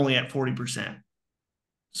 and I'm only at 40%.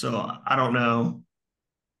 So I don't know.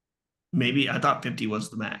 Maybe I thought 50 was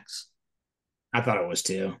the max. I thought it was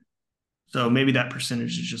too. So maybe that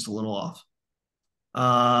percentage is just a little off.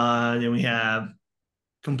 Then we have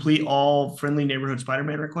complete all friendly neighborhood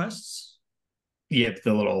Spider-Man requests. Yep,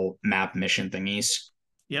 the little map mission thingies.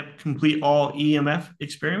 Yep. Complete all EMF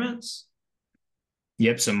experiments.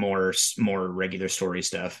 Yep, some more regular story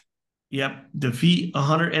stuff, Yep. Defeat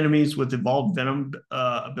 100 enemies with evolved Venom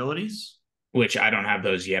abilities. which I don't have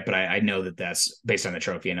those yet, but I know that that's based on the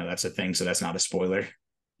trophy. I know that's a thing, so that's not a spoiler.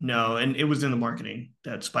 No, and it was in the marketing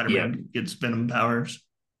that Yep. Spider-Man gets Venom powers.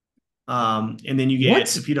 And then you get What?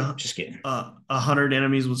 defeat Just kidding. 100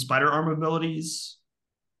 enemies with spider arm abilities.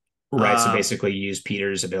 Right. So Uh, basically, you use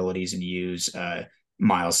Peter's abilities and you use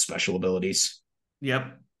Miles' special abilities.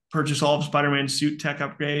 yep. Purchase all of Spider-Man's suit tech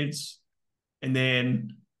upgrades. And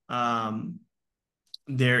then um,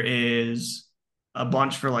 there is a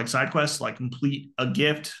bunch for like side quests, like complete a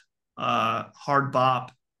gift, hard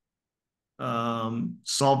bop,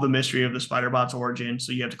 solve the mystery of the spider bot's origin.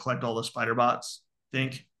 So you have to collect all the spider bots, I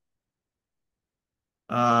think.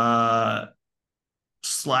 Uh,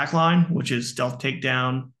 Slackline, which is stealth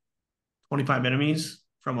takedown 25 enemies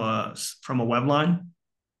from a web line.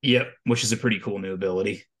 Yep, which is a pretty cool new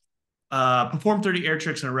ability. Perform 30 air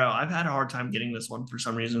tricks in a row. I've had a hard time getting this one for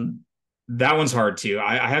some reason. That one's hard too.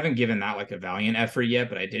 I haven't given that like a valiant effort yet,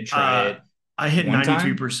 but I did try Uh, it I hit one time.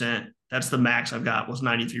 93%. That's the max I've got was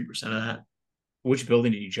 93% of that. Which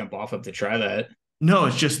building did you jump off of to try that? No,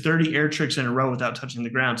 it's just 30 air tricks in a row without touching the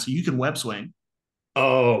ground. So you can web swing.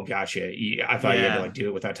 Oh, gotcha. I thought you had to Yeah. like do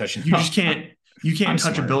it without touching. You just can't I'm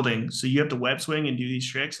touch a smart. building. So you have to web swing and do these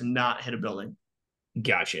tricks and not hit a building.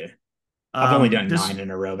 Gotcha. I've only done nine This in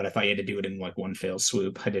a row, but I thought you had to do it in like one fail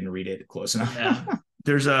swoop. I didn't read it close enough. Yeah.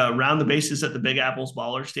 There's a round the bases at the Big Apples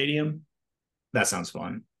Baller Stadium. That sounds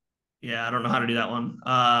fun. Yeah, I don't know how to do that one.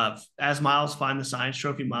 As Miles find the science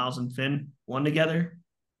trophy, Miles and Finn won together.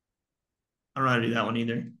 I don't know how to do that one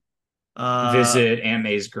either. Uh, Visit Aunt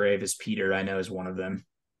May's grave as Peter, I know is one of them.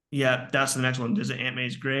 yeah, that's the next one. Visit Aunt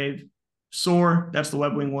May's grave. Soar, that's the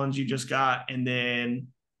web wing ones you just got, and then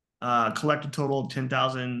collect a total of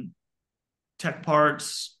 10,000 tech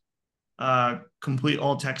parts. Complete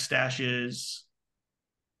all tech stashes.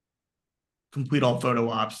 Complete all photo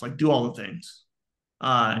ops. Like do all the things.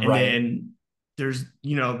 And Right. then there's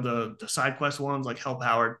the side quest ones like help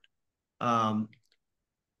Howard, um,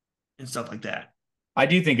 and stuff like that. I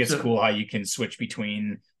do think it's So, cool how you can switch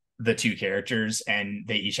between the two characters and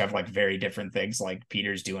they each have like very different things. Like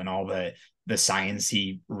Peter's doing all the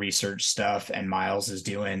sciencey research stuff and Miles is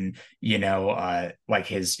doing, like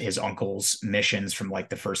his uncle's missions from like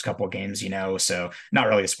the first couple of games, So not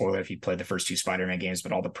really a spoiler if you played the first two Spider-Man games,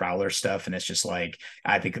 but all the Prowler stuff. And it's just like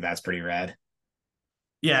I think that's pretty rad.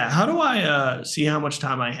 yeah, how do I see how much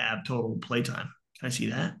time I have total playtime? Can I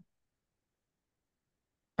see that?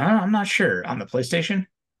 I'm not sure. On the PlayStation,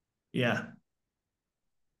 Yeah,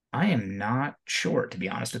 I am not sure, to be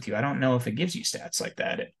honest with you. I don't know if it gives you stats like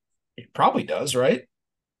that. It probably does, right?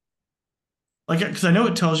 like because I know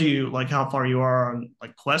it tells you like how far you are on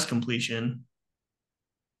like quest completion.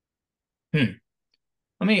 Hmm.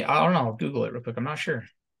 I don't know. I'll Google it real quick. I'm not sure.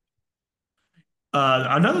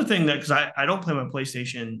 Another thing that because I don't play my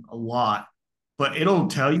PlayStation a lot, but it'll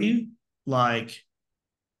tell you like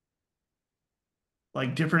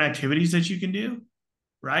like different activities that you can do,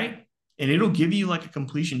 right? And it'll give you like a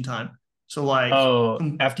completion time. So like Oh,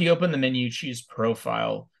 after you open the menu, choose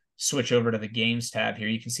profile, switch over to the games tab. Here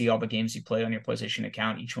you can see all the games you play on your PlayStation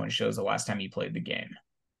account. Each one shows the last time you played the game.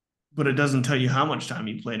 but it doesn't tell you how much time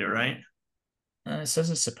you played it, right? It says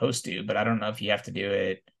it's supposed to, but I don't know if you have to do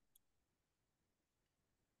it.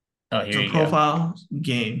 Oh, here So you go. profile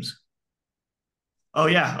games. Oh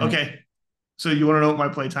yeah, Uh, okay. So you want to know what my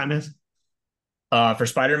playtime is? for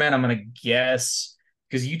Spider-Man, I'm gonna guess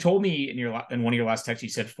Because you told me in one of your last texts you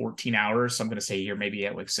said 14 hours, so I'm gonna say you're maybe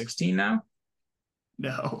at like 16 now.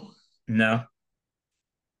 No, No,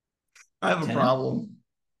 I have a 10. problem.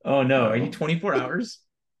 Oh no, are you No, 24 hours?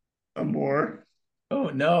 I'm more. Oh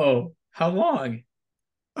no, how long?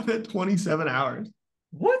 I'm at 27 hours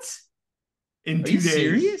What? in Are you 2 days.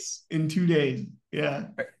 serious? In 2 days. Yeah.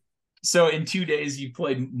 So in 2 days you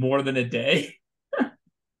played more than a day?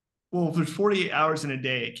 Well, if there's 48 hours in a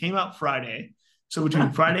day, it came out Friday. So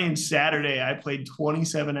between Friday and Saturday, I played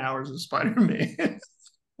 27 hours of Spider-Man.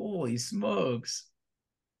 Holy smokes.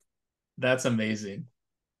 That's amazing.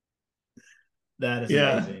 That is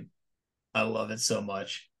Yeah. amazing. I love it so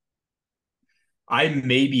much. I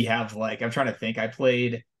maybe have like, I'm trying to think. I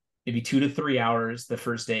played maybe 2 to 3 hours the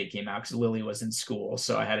first day it came out because Lily was in school.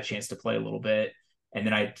 So I had a chance to play a little bit. And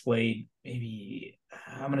then I played maybe,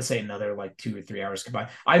 I'm gonna say another like 2 or 3 hours combined.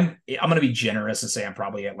 I'm gonna be generous and say I'm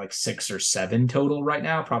probably at like 6 or 7 total right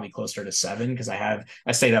now, probably closer to 7 because I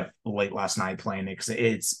stayed up late last night playing it because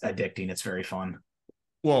it's addicting. It's very fun.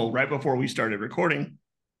 Well, right before we started recording,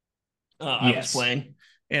 I was Yes. playing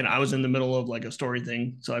and I was in the middle of like a story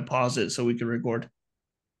thing. So I paused it so we could record.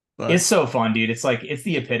 It's But so fun, dude. It's like it's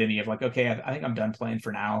the epitome of like, okay, I think I'm done playing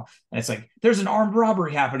for now. And it's like there's an armed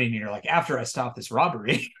robbery happening. And you're like, after I stop this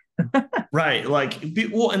robbery. right, like,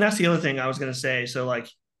 well, and that's the other thing I was gonna say. So like,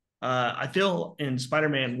 I feel in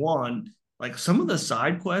Spider-Man One, like some of the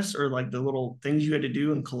side quests or like the little things you had to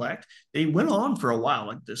do and collect, they went on for a while.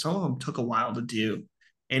 Like some of them took a while to do,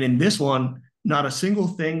 and in this one, not a single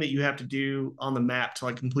thing that you have to do on the map to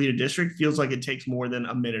like complete a district feels like it takes more than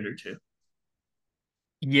a minute or two.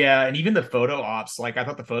 Yeah, and even the photo ops, like I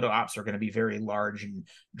thought the photo ops are going to be very large and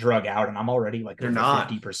drug out, and I'm already like They're over not.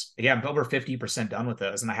 50%. Yeah, I'm over 50% done with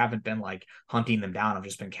those, and I haven't been like hunting them down. I've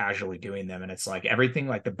just been casually doing them, and it's like everything,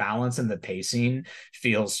 like the balance and the pacing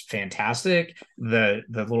feels fantastic. The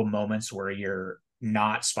little moments where you're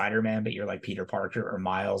not Spider-Man, but you're like Peter Parker or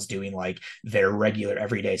Miles doing like their regular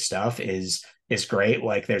everyday stuff is great.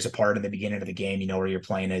 Like there's a part in the beginning of the game, where you're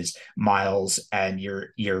playing as Miles and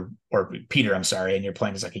you're or Peter, I'm sorry, and you're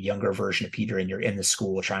playing as like a younger version of Peter and you're in the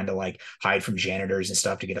school trying to like hide from janitors and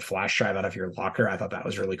stuff to get a flash drive out of your locker. I thought that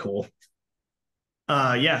was really cool.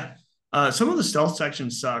 Yeah. Some of the stealth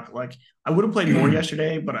sections suck. Like I would have played more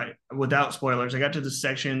yesterday, but I, without spoilers, I got to the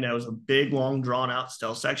section that was a big, long, drawn out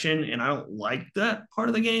stealth section, and I don't like that part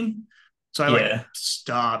of the game. So I like Yeah.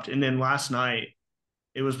 stopped. And then last night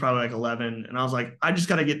it was probably like 11, and I was like, I just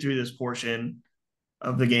got to get through this portion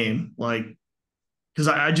of the game, like because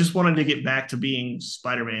I just wanted to get back to being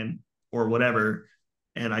Spider-Man or whatever,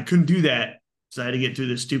 and I couldn't do that, so I had to get through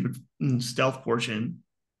this stupid stealth portion.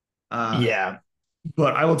 Uh, Yeah.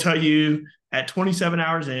 but I will tell you, at 27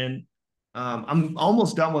 hours in, I'm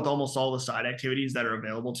almost done with almost all the side activities that are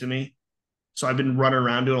available to me. So I've been running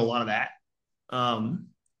around doing a lot of that. Um,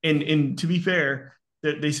 and to be fair,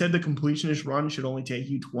 they said the completionist run should only take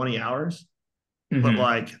you 20 hours, but Mm-hmm.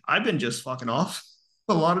 like I've been just fucking off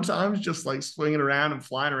a lot of times, just like swinging around and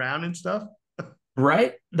flying around and stuff.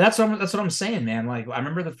 Right? That's what I'm saying, man. Like I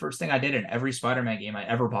remember the first thing I did in every Spider-Man game I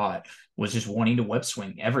ever bought was just wanting to web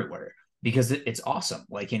swing everywhere because it's awesome.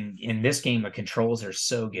 Like in this game, the controls are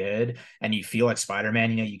so good and you feel like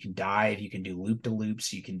Spider-Man, you can dive, you can do loop to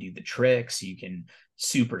loops, you can do the tricks, you can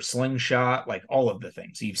super slingshot, like all of the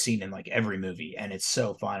things you've seen in like every movie. And it's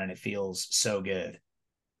so fun and it feels so good.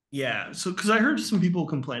 Yeah. So, because I heard some people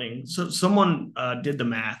complaining. So, someone did the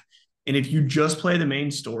math, and if you just play the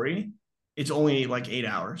main story, it's only like 8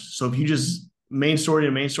 hours. So, if you just main story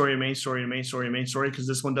to main story to main story to main story to main story, because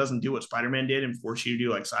this one doesn't do what Spider Man did and force you to do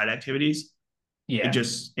like side activities, Yeah.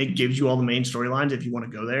 it gives you all the main storylines if you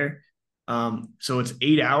want to go there. So it's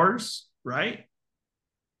 8 hours, right?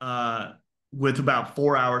 Uh, with about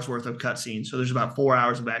 4 hours worth of cutscenes. So there's about 4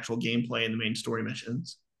 hours of actual gameplay in the main story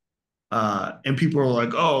missions. And people are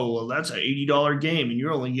like, oh, well, that's an $80 game and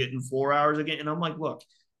you're only getting 4 hours a game. And I'm like, look,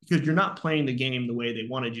 because you're not playing the game the way they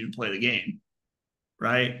wanted you to play the game,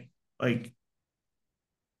 right? Like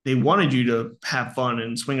they wanted you to have fun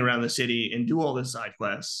and swing around the city and do all this side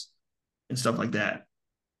quests and stuff like that.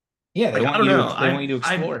 Yeah, Like I don't know. they want you to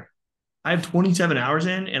explore. I have 27 hours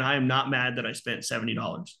in, and I am not mad that I spent $70.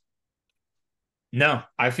 No,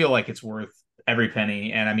 I feel like it's worth every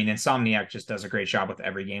penny. And I mean, Insomniac just does a great job with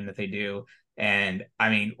every game that they do. And I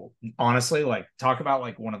mean, honestly, like talk about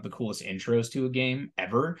like one of the coolest intros to a game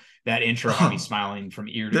ever. That intro had me smiling from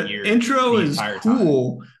ear to The ear intro the is entire time.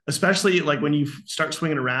 cool, especially like when you start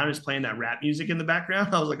swinging around, it's playing that rap music in the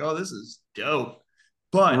background. I was like, oh, this is dope.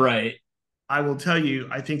 But Right. I will tell you,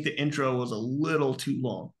 I think the intro was a little too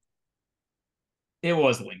long. It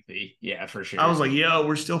was lengthy. Yeah, for I was sure. like, yo,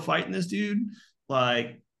 we're still fighting this dude.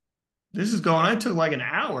 Like, this is going, I took like an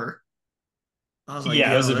hour. I was like,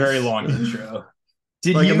 Yeah, it was yo, a very this long intro.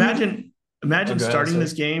 Did like you? Oh, imagine go ahead. starting Sorry.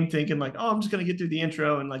 this game thinking like, oh, I'm just gonna get through the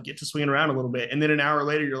intro and like get to swinging around a little bit. And then an hour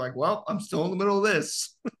later, you're like, well, I'm still in the middle of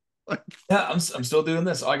this. Like, Yeah, I'm still doing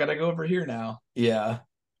this. Oh, I gotta go over here now. Yeah,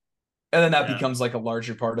 and then that yeah. becomes like a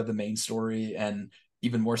larger part of the main story and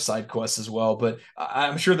even more side quests as well. But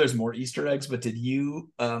I'm sure there's more Easter eggs. But did you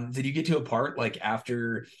get to a part like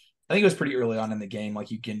after? I think it was pretty early on in the game. Like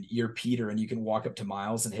you're Peter and you can walk up to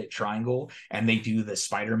Miles and hit triangle, and they do the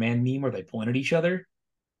Spider-Man meme where they point at each other.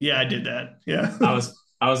 Yeah, I did that. Yeah.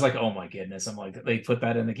 I was like, oh my goodness. I'm like, they put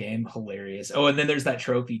that in the game. Hilarious. Oh, and then there's that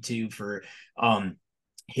trophy too for um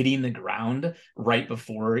hitting the ground right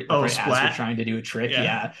before, like Oh, right as you're splat. trying to do a trick. Yeah.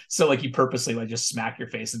 Yeah. So like you purposely like just smack your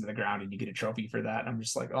face into the ground and you get a trophy for that. And I'm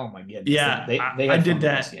just like, oh my goodness. They Yeah. they they I had did fun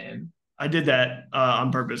with this that. game. I did that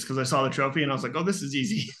on purpose because I saw the trophy and I was like, oh, this is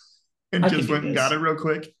easy. And I can just do went and got it this. real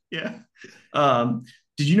quick. Yeah. Um,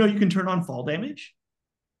 did you know you can turn on fall damage?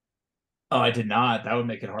 Oh, I did not. That would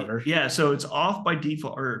make it harder. Yeah, so it's off by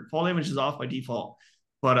default, or fall damage is off by default,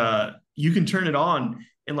 but you can turn it on,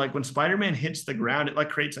 and like when Spider-Man hits the ground, it like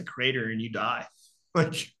creates a crater and you die.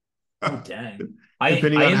 Like Oh dang.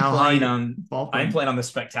 depending I on am how high playing you on fall I am from. playing on the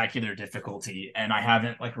spectacular difficulty and I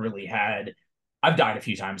haven't like really had I've died a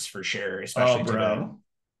few times for sure, Oh, bro.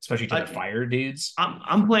 especially to the I fire dudes.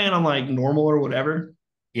 I'm playing on like normal or whatever,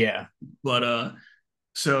 Yeah. but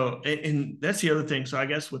so and that's the other thing. So I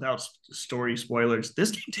guess without story spoilers,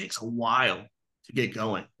 this game takes a while to get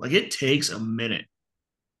going. Like it takes a minute.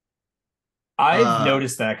 I've Uh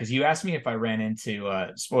noticed that because you asked me if I ran into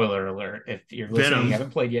spoiler alert. If you're listening, you Venom. haven't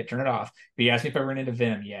played yet, turn it off. But you asked me if I ran into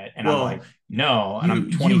Venom yet, and I'm Well, like, no, and I'm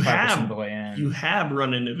you 25% of the have way you in. have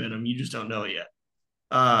run into Venom. You just don't know it yet.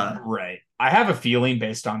 Uh, Right. I have a feeling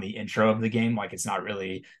based on the intro of the game, like it's not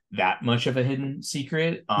really that much of a hidden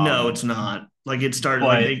secret. no, it's not. Like it started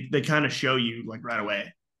like But they kind of show you like right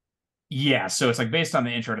away. yeah, so it's like based on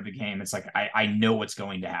the intro to the game, it's like I know what's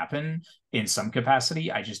going to happen in some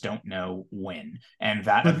capacity. I just don't know when. And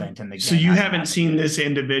that But event in the so game you hasn't haven't happened seen yet. this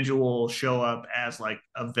individual show up as like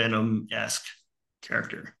a Venom esque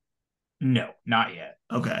character. No, not yet.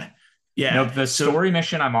 Okay. Yeah. Nope. The So story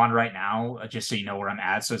mission I'm on right now, just so you know where I'm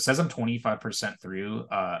at. So it says I'm 25% through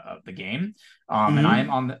the game. And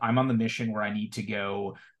mhm. I'm on the mission where I need to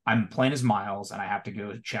go. I'm playing as Miles and I have to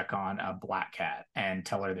go check on a Black Cat and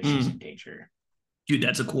tell her that she's in Mm. danger. Dude,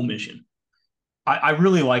 that's a cool mission. I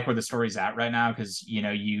really like where the story's at right now because you know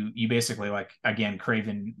you basically like again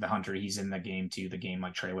Craven the Hunter, he's in the game too, the game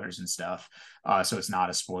like trailers and stuff, so it's not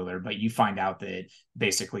a spoiler, but you find out that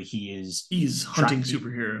basically he is He's trying, hunting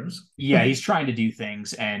superheroes. yeah, he's trying to do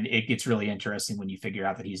things, and it gets really interesting when you figure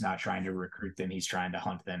out that he's not trying to recruit them, he's trying to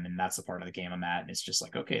hunt them, and that's the part of the game I'm at, and it's just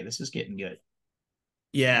like, okay, this is getting good.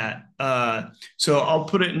 Yeah. So I'll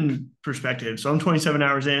put it in perspective. So I'm 27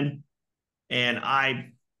 hours in, and I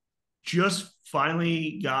just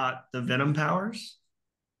finally got the Venom powers,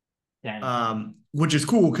 Dang. which is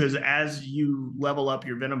cool because as you level up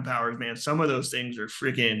your Venom powers, man, some of those things are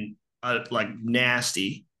freaking like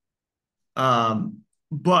nasty.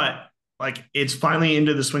 But like it's finally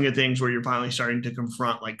into the swing of things where you're finally starting to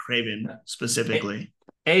confront like Craven specifically.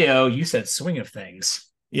 AO, you said swing of things.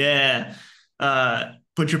 Yeah.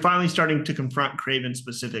 But you're finally starting to confront Craven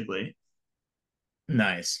specifically.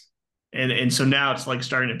 Nice. And so now it's like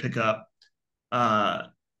starting to pick up. Uh,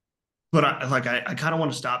 but I kind of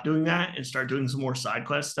want to stop doing that and start doing some more side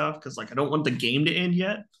quest stuff because like I don't want the game to end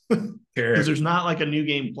yet because Sure. there's not like a new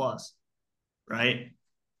game plus, right?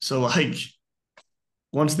 So like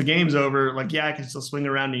once the game's over, like yeah, I can still swing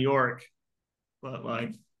around New York, but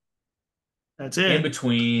like that's in it.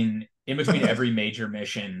 between in between every major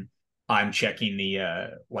mission, I'm checking the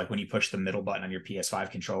like when you push the middle button on your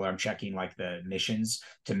PS5 controller, I'm checking like the missions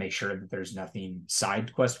to make sure that there's nothing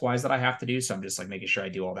side quest wise that I have to do. So I'm just like making sure I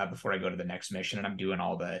do all that before I go to the next mission, and I'm doing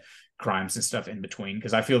all the crimes and stuff in between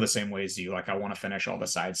because I feel the same way as you. Like I want to finish all the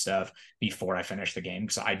side stuff before I finish the game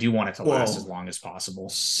because I do want it to last as Well, long as possible.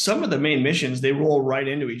 some of the main missions they roll right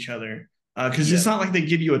into each other because it's Yep. not like they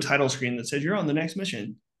give you a title screen that says you're on the next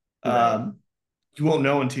mission. Right. Um, you won't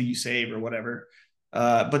know until you save or whatever.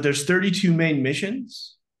 But there's 32 main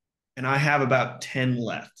missions, and I have about 10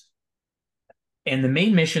 left. And the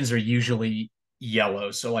main missions are usually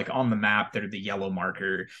yellow. So like on the map, they're the yellow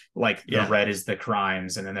marker. Like the Yeah. red is the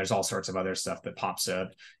crimes, and then there's all sorts of other stuff that pops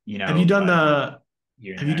up. You Have you know, done the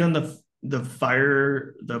here and Have you done there. the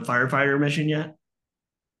firefighter mission yet?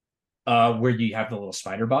 Where you have the little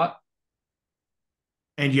spider bot.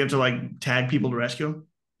 And you have to like tag people to rescue them.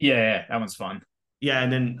 Yeah, yeah, that one's fun. Yeah,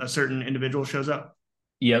 and then a certain individual shows up.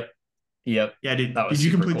 Yep. Yep. Yeah, That did was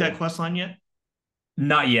you super complete that cool. quest line yet?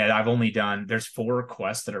 Not yet. I've only done, there's four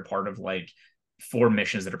quests that are part of like four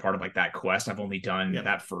missions that are part of like that quest. I've only done Yep.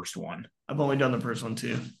 that first one. I've only done the first one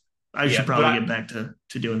too. I should Yeah, but probably get back to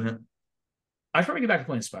doing that. I should probably get back to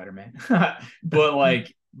playing Spider-Man. But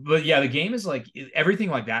like, but yeah, the game is like everything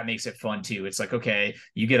like that makes it fun too. It's like, okay,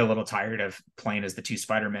 you get a little tired of playing as the two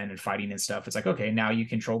Spider-Men and fighting and stuff. It's like, okay, now you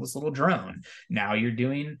control this little drone. Now you're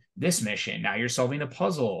doing this mission. Now you're solving a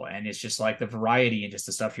puzzle. And it's just like the variety and just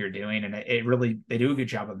the stuff you're doing. And it really, they do a good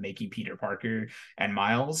job of making Peter Parker and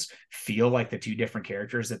Miles feel like the two different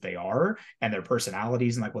characters that they are and their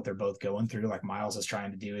personalities and like what they're both going through. Like Miles is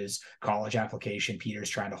trying to do his college application, Peter's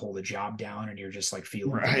trying to hold a job down, and you're just like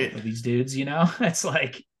feeling for both Right. of these dudes, you know? It's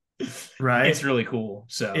like it's Right. really cool.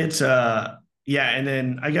 So It's yeah, and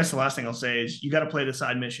then I guess the last thing I'll say is you got to play the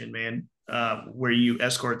side mission, man, where you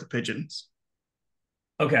escort the pigeons.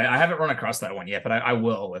 okay, I haven't run across that one yet, but I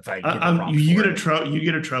will if I get the You, prompt for get a it. you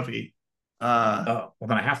get a trophy. Uh, Oh, well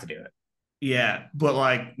then I have to do it. yeah, but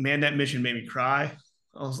like, man, that mission made me cry.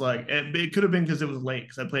 I was like, it could have been because it was late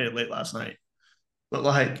because I played it late last night. But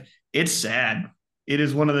like, it's sad. It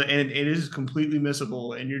is one of the, and it is completely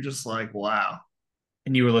missable, and you're just like, wow.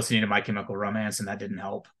 And you were listening to My Chemical Romance, and that didn't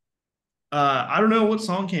help. I don't know what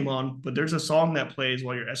song came on, but there's a song that plays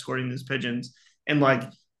while you're escorting these pigeons, and like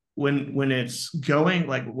when it's going,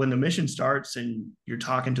 like when the mission starts and you're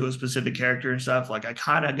talking to a specific character and stuff, like I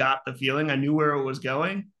kind of got the feeling I knew where it was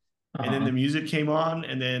going, and then the Uh-huh. music came on,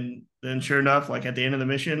 and then sure enough, like at the end of the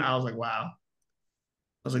mission, I was like, wow. I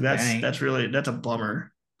was like, Dang. that's a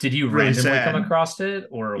bummer. Did you It's really randomly come sad. across it,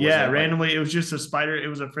 or was Yeah, it like, randomly, it was just a spider. It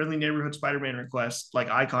was a friendly neighborhood Spider-Man request, like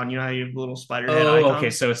icon. You know how you have little spider head oh, okay,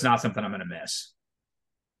 icons? so it's not something I'm gonna miss.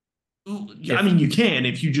 I If mean, you can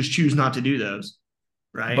if you just choose not to do those,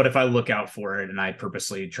 but right? if I look out for it and I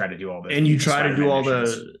purposely try to do all And you the try to do Spider-Man all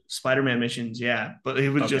missions, the Spider-Man missions, yeah. But it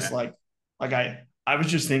was just okay. like I was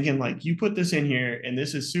just thinking, like, you put this in here, and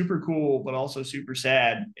this is super cool, but also super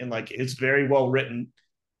sad, and like it's very well written,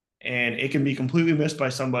 and it can be completely missed by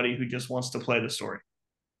somebody who just wants to play the story.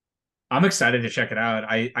 I'm excited to check it out.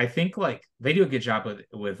 I think like they do a good job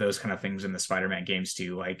with those kind of things in the Spider-Man games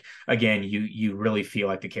too. Like again, you really feel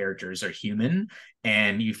like the characters are human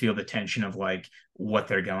and you feel the tension of like what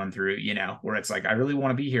they're going through, you know, where it's like I really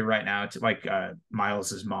want to be here right now. To like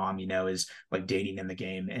Miles's mom, you know, is like dating in the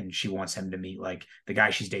game and she wants him to meet like the guy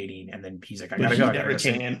she's dating and then he's like I But got to go. he I got to never go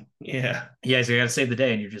save can. Yeah. yeah, so you got to save the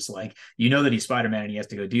day, and you're just like, you know that he's Spider Man and he has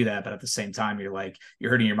to go do that, but at the same time, you're like,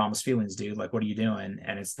 you're hurting your mama's feelings, dude. Like, what are you doing?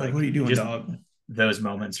 And it's Like, what like are you doing, just dog? those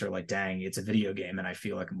moments are like, dang, it's a video game, and I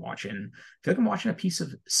feel like I'm watching a piece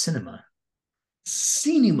of cinema.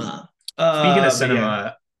 Cinema. Speaking of But yeah,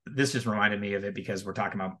 cinema, this just reminded me of it because we're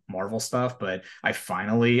talking about Marvel stuff, but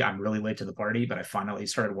I'm really late to the party, but I finally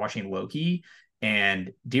started watching Loki,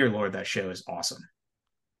 and dear Lord, that show is awesome.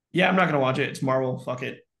 yeah, I'm not gonna watch it. It's Marvel. Fuck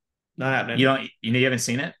it. Not You happening. don't, you know, you haven't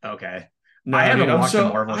seen it? Okay. I No, dude. haven't watched a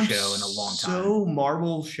Marvel show in a long time. So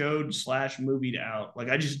Marvel showed slash movied out. Like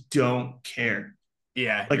I just don't care.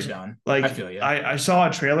 Yeah, Like you're done. I like feel you. I saw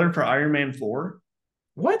a trailer for Iron Man 4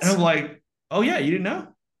 and What? I'm like, oh yeah, you didn't know?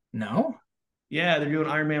 No? Yeah, they're doing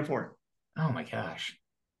Iron Man 4. Oh my gosh.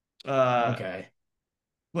 Uh Okay.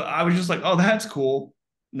 but I was just like, oh, that's cool.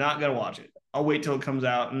 Not gonna watch it. I'll wait till it comes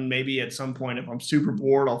out and maybe at some point if I'm super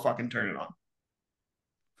bored, I'll fucking turn it on.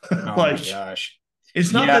 Oh my Like gosh.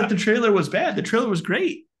 it's not that Yeah. the trailer was bad. The trailer was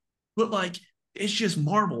great. But like it's just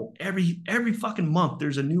Marvel. Every fucking month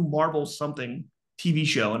there's a new Marvel something TV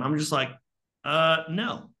show and I'm just like,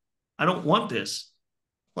 no. I don't want this.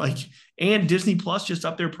 Like and Disney Plus just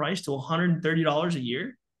upped their price to $130 a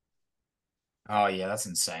year. Oh yeah, that's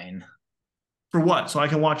insane. For what? So I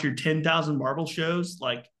can watch your 10,000 Marvel shows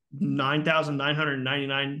like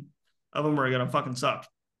 9,999 of them are going to fucking suck.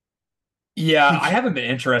 Yeah, Like I haven't been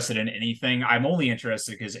interested in anything. I'm only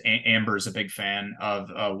interested because Amber's a big fan of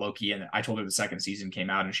Loki, and I told her the second season came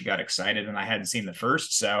out, and she got excited, and I hadn't seen the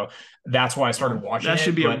first, so that's why I started watching that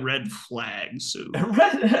should it. be a But red flag. So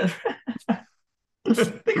red,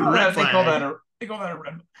 red flag. they call that a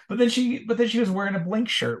red. But then she was wearing a Blink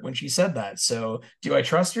shirt when she said that. So do I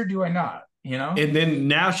trust her? Do I not? You know? And then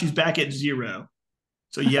now she's back at zero.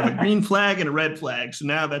 So you have a green flag and a red flag. So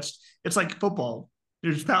now it's like football.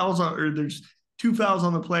 There's fouls on, or there's two fouls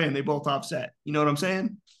on the play and they both offset. You know what I'm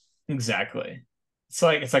saying? Exactly. It's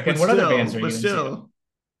like, But and what other bands still, are but you into? still,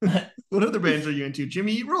 what other bands are you into?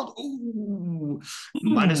 Jimmy Eat World? Ooh,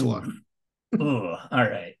 minus Ooh, one. ooh, all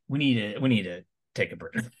right. We need to take a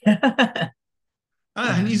break.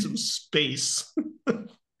 I need some space.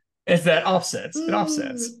 It's that offsets. It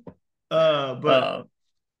offsets. uh, but Uh,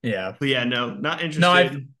 yeah. but yeah, no, not No, I've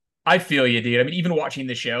interested. I feel you, dude. I mean, even watching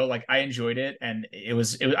the show, like I enjoyed it, and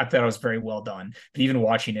I thought it was very well done. But even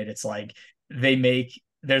watching it, it's like they make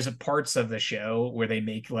there's a parts of the show where they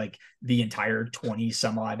make like the entire 20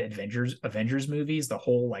 some odd Avengers movies, the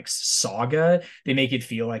whole like saga, they make it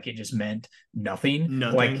feel like it just meant nothing.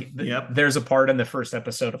 Nothing. Yep. There's a part in the first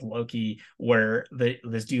episode of Loki where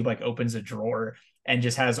this dude like opens a drawer and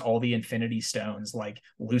just has all the infinity stones like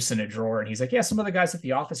loose in a drawer, and he's like, yeah, some of the guys at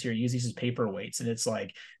the office here use these as paperweights. And it's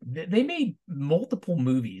like they made multiple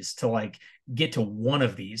movies to like get to one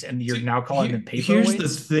of these, and you're now calling them Here's the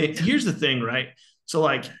paperweights. thing. Here's the thing, right? So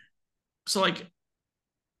like, so like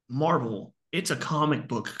Marvel, it's a comic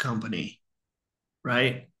book company,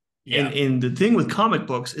 right? Yeah. And the thing with comic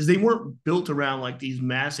books is they weren't built around like these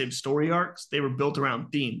massive story arcs. They were built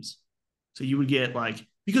around themes. So you would get like,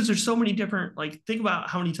 because there's so many different, like think about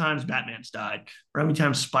how many times Batman's died or how many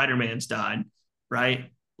times Spider-Man's died,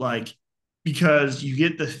 right? Like, because you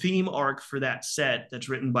get the theme arc for that set that's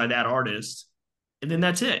written by that artist, and then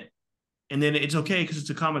that's it. And then it's okay because it's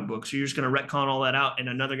a comic book. So you're just going to retcon all that out, and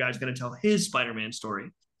another guy's going to tell his Spider-Man story,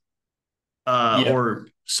 Yep. or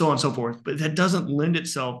so on and so forth. But that doesn't lend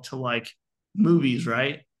itself to like movies,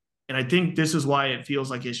 right? And I think this is why it feels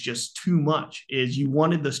like it's just too much. Is you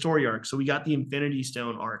wanted the story arc, so we got the Infinity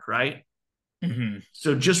Stone arc, right? Mm-hmm.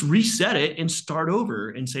 So just reset it and start over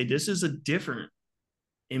and say this is a different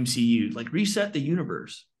MCU. Like reset the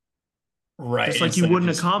universe, Right. just like you Instead of would in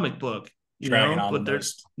a just comic book, dragging on the But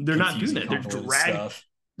most they're not doing confusing, that. convoluted stuff.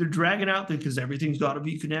 They're dragging out there because everything's got to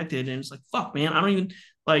be connected, and it's like fuck, man. I don't even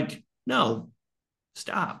like no.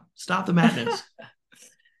 Stop the madness.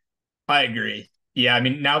 I agree. Yeah, I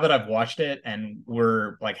mean, now that I've watched it and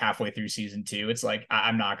we're like halfway through season two, it's like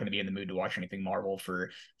I'm not going to be in the mood to watch anything Marvel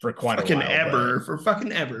for quite a Fucking while. But ever for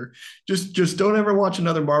fucking ever. Just don't ever watch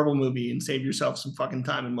another Marvel movie and save yourself some fucking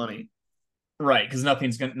time and money. right, because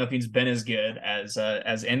nothing's been as good as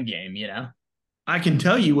Endgame. You know I can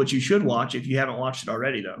tell you what you should watch if you haven't watched it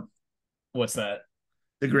already, though. what's that?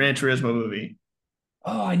 The Gran Turismo movie.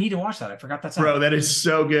 Oh, I need to watch that. I forgot that's Bro, out. that is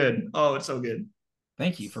so good. Oh, it's so good.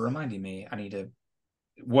 Thank you for reminding me. I need to.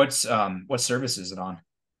 What service is it on?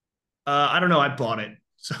 I don't know. I bought it.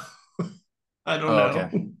 So I don't Oh, know.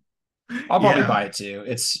 okay. I'll probably Yeah. buy it too.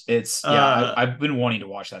 It's yeah. Uh I've been wanting to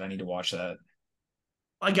watch that. I need to watch that.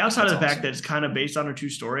 like outside That's of the fact that awesome. it's kind of based on a true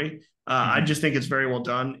story, I Mhm. just think it's very well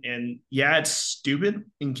done. And yeah, it's stupid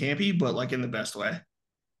and campy, but like in the best way.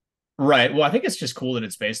 Right. Well, I think it's just cool that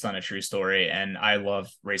it's based on a true story, and I love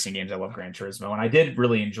racing games. I love Gran Turismo, and I did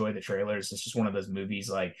really enjoy the trailers. It's just one of those movies.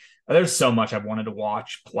 Like, there's so much I've wanted to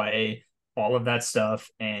watch, play, all of that stuff,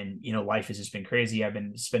 and life has just been crazy. I've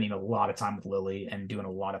been spending a lot of time with Lily and doing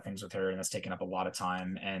a lot of things with her, and that's taken up a lot of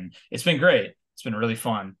time, and it's been great. It's been really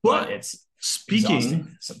fun, but But it's exhausting speaking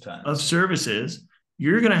of sometimes. services,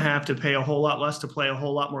 you're going to have to pay a whole lot less to play a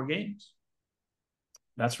whole lot more games.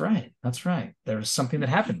 That's right. That's right. There was something that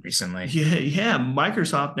happened recently. Yeah, yeah.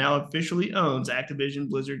 Microsoft now officially owns Activision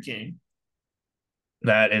Blizzard King.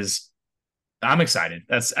 That is, I'm excited.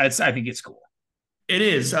 I think it's cool. It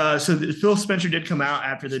is. So Phil Spencer did come out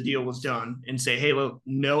after the deal was done and say, "Hey, look,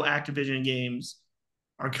 no Activision games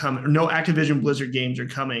are coming. No Activision Blizzard games are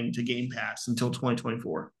coming to Game Pass until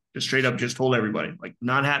 2024." Just straight up, just told everybody, like,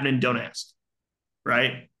 not happening. Don't ask.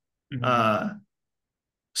 Right. Mhm. Uh,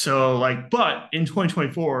 So like, but in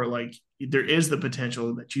 2024, like there is the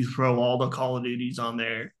potential that you throw all the Call of Duties on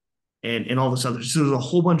there and all this other. So there's a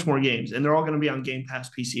whole bunch more games, and they're all going to be on Game Pass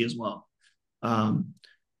PC as well. Um,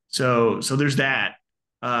 so there's that.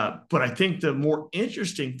 But I think the more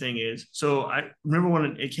interesting thing is, so I remember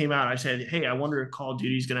when it came out, I said, "Hey, I wonder if Call of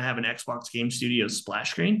Duty is going to have an Xbox Game Studios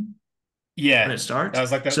splash screen when Yeah, it starts." that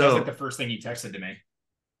was like the first thing he texted to me.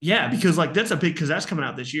 Yeah, because like that's a big because that's coming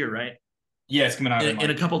out this year, right? Yeah, it's coming out in In a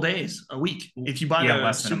like couple days, a week. If you buy yeah, the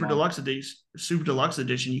less than a month. Super Deluxe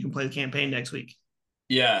edition, you can play the campaign next week.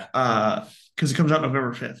 Yeah, Because it comes out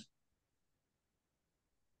November 5th.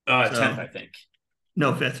 10th, So I think.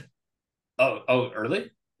 no 5th. Oh,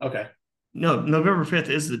 early. Okay. No, November 5th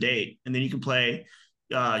is the date, and then you can play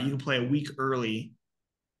a week early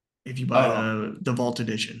if you buy Oh, the Vault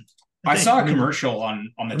edition. I I think. saw a commercial on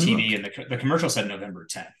the Let me look. TV, and the commercial said November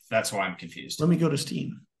 10th. That's why I'm confused. Let me go to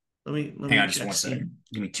Steam. Let Hang me on, just check one second. Steam.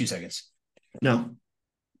 Give me 2 seconds. No.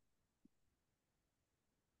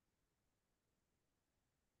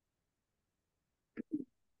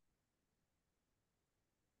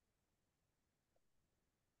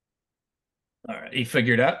 All right, you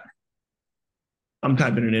figured out. I'm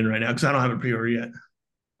typing it in right now because I don't have a pre-order yet.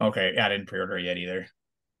 Okay, yeah, I didn't pre-order yet either.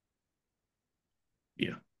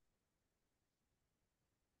 Yeah.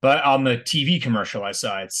 But on the TV commercial I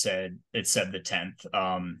saw, it said the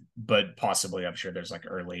 10th. But possibly I'm sure there's like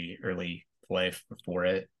early play for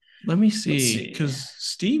it. Let me Let's see, see. because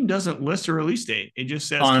Steam doesn't list a release date. It just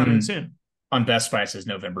says coming On soon. on Best Buy it says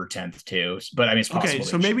November 10th too. But I mean Okay,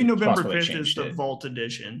 so maybe it's November possible they 5th is changed the it. Vault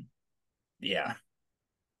Edition, Yeah.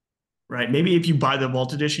 right? Maybe if you buy the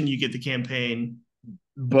Vault Edition, you get the campaign.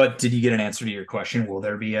 But did you get an answer to your question? Will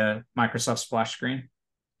there be a Microsoft splash screen?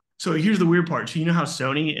 So here's the weird part. So you know how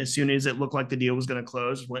Sony, as soon as it looked like the deal was going to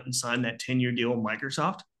close, went and signed that 10-year deal with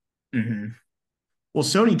Microsoft? Mm-hmm. Well,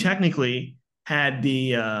 Sony technically had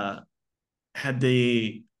the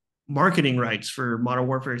marketing rights for Modern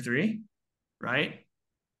Warfare 3, right?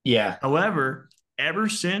 Yeah. However, ever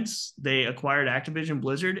since they acquired Activision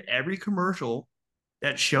Blizzard, every commercial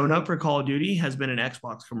that's shown up for Call of Duty has been an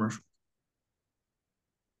Xbox commercial,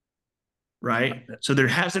 right? So there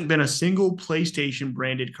hasn't been a single PlayStation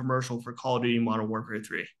branded commercial for Call of Duty Modern Warfare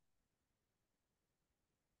 3.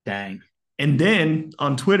 Dang. And then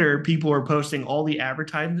on Twitter, people are posting all the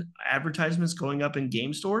advertisements going up in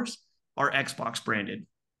game stores are Xbox branded.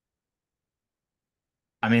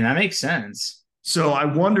 I mean, that makes sense. So I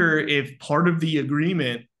wonder if part of the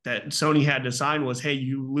agreement that Sony had to sign was, hey,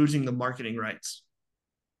 you losing the marketing rights.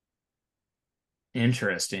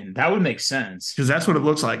 Interesting. That would make sense. Because that's what it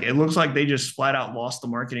looks like. It looks like they just flat out lost the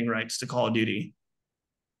marketing rights to Call of Duty.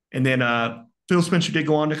 And then Phil Spencer did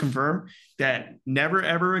go on to confirm that never,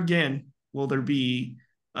 ever again will there be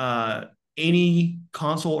any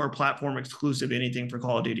console or platform exclusive anything for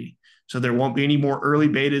Call of Duty. So there won't be any more early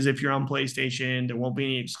betas if you're on PlayStation. There won't be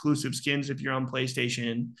any exclusive skins if you're on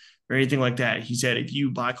PlayStation or anything like that. He said if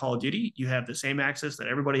you buy Call of Duty, you have the same access that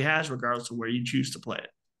everybody has, regardless of where you choose to play it.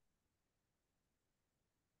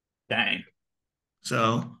 Dang.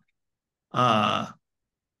 So, uh,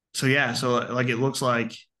 so yeah, so like it looks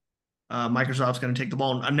like Microsoft's going to take the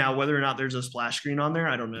ball. Now, whether or not there's a splash screen on there,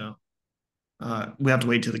 I don't know. We have to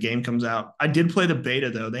wait till the game comes out. I did play the beta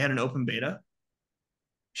though; they had an open beta,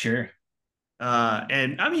 Sure.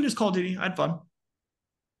 and I mean, it's Call of Duty. I had fun.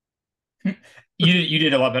 You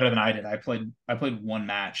did a lot better than I did. I played one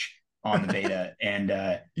match on the beta and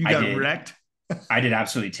You got wrecked. I did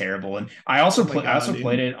absolutely terrible. And Oh my I god, also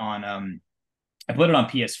played dude! it on I played it on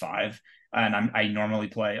PS5 and I normally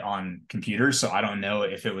play on computers, so I don't know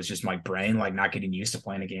if it was just my brain like not getting used to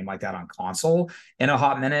playing a game like that on console in a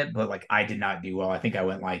hot minute, but like I did not do well. I think I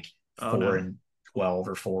went like Oh 4 no! and 12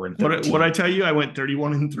 or 4 and What 13. I tell you? I went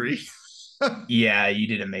 31-3. Yeah, you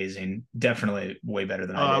did amazing. Definitely way better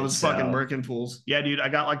than I I did. was fucking So murking fools. Yeah, dude. I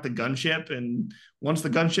got like the gunship, and once the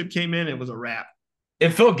gunship came in, it was a wrap. it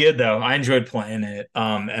felt good though. I enjoyed playing it.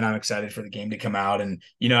 And I'm excited for the game to come out. And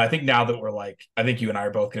I think now that we're like, I think you and I are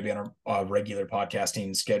both going to be on a regular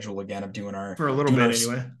podcasting schedule again of For a little doing bit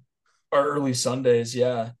anyway. our early Sundays.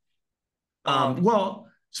 Yeah. Um. Well,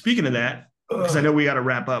 speaking of that, because I know we got to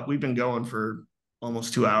wrap up. We've been going for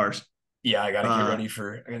almost 2 hours. Yeah, Uh, I got to get ready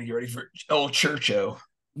for old Churcho.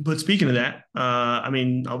 but speaking of that, I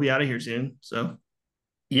mean, I'll be out of here soon, so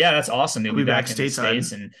Yeah, that's awesome. You'll I'll be be back back in the stateside.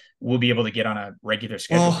 States and we'll be able to get on a regular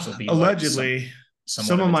schedule because Well, it'll be like allegedly, somewhat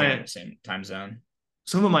some of of the my same time zone.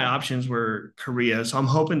 some of my options were Korea, so I'm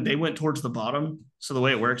hoping they went towards the bottom. So the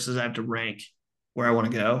way it works is I have to rank where I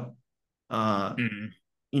want to go. Uh,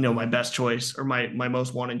 Mm, my best choice or my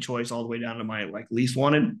most wanted choice all the way down to my like least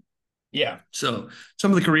wanted. yeah, So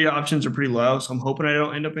some of the Korea options are pretty low. So I'm hoping I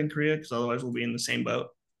don't end up in Korea because otherwise we'll be in the same boat.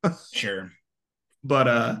 sure.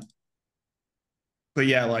 But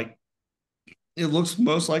yeah, like it looks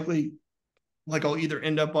most likely like I'll either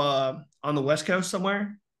end up on the West Coast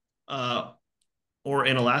somewhere, uh, or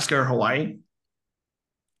in Alaska or Hawaii.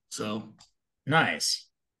 So Nice.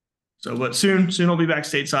 but soon I'll be back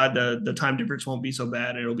stateside. The time difference won't be so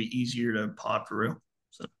bad, and it'll be easier to pod for real.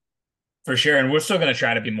 So For sure. And we're still going to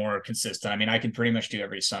try to be more consistent. I mean, I can pretty much do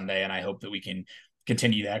every Sunday, and I hope that we can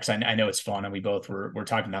continue that because I know it's fun. And we both were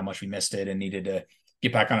talking about how much we missed it and needed to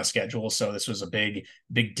get back on a schedule. So this was a big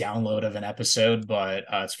download of an episode, but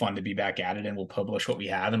it's fun to be back at it. And we'll publish what we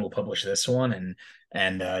have, and we'll publish this one,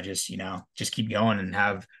 and just just keep going and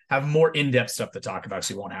have more in depth stuff to talk about,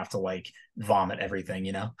 so we won't have to like vomit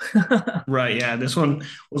everything. right, yeah, this one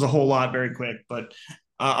was a whole lot very quick, but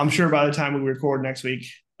I'm sure by the time we record next week,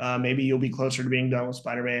 maybe you'll be closer to being done with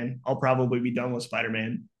Spider-Man. I'll probably be done with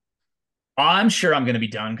Spider-Man. I'm sure I'm going to be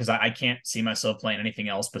done because I can't see myself playing anything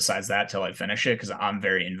else besides that till I finish it because I'm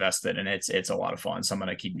very invested and it's a lot of fun. So I'm going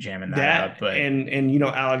to keep jamming that out. That But and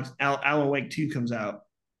Alan Wake 2 comes out.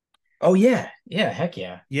 oh yeah, heck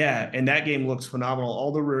yeah, Yeah, and that game looks phenomenal.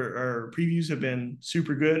 All the previews have been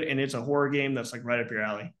super good, and it's a horror game that's like right up your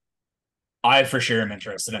alley. I for sure am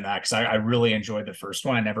interested in that because I really enjoyed the first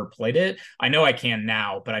one. I never played it. I know I can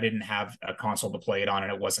now, but I didn't have a console to play it on,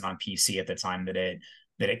 and it wasn't on PC at the time that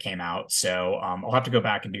it came out. So I'll have to go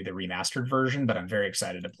back and do the remastered version, but I'm very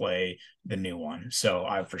excited to play the new one. So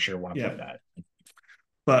I for sure want to play Yeah. that.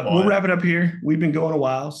 But we'll But wrap it up here. We've been going a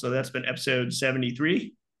while, so that's been episode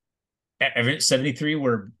 73. 73,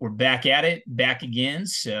 we're back at it, back again.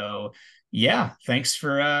 So yeah, thanks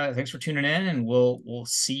for tuning in, and we'll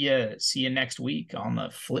see you next week on the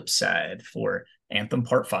flip side for Anthem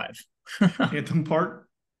Part 5. Anthem part.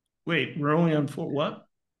 Wait, we're only on four. What?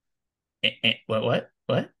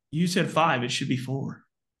 What? You said five. It should be four.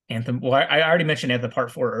 Anthem. Well, I already mentioned Anthem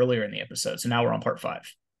Part 4 earlier in the episode, so now we're on Part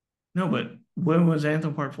 5. No, but when was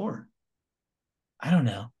Anthem part four? I don't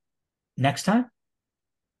know. Next time.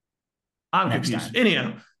 I'm Next confused. time.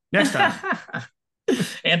 Anyhow, next time.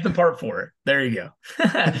 Anthem Part 4. There you go.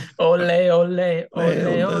 Ole, ole, ole,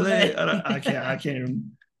 ole. I can't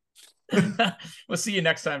even. We'll see you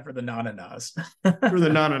next time for the Nananas. For the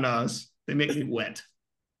nananas, they make me wet.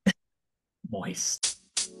 Moist.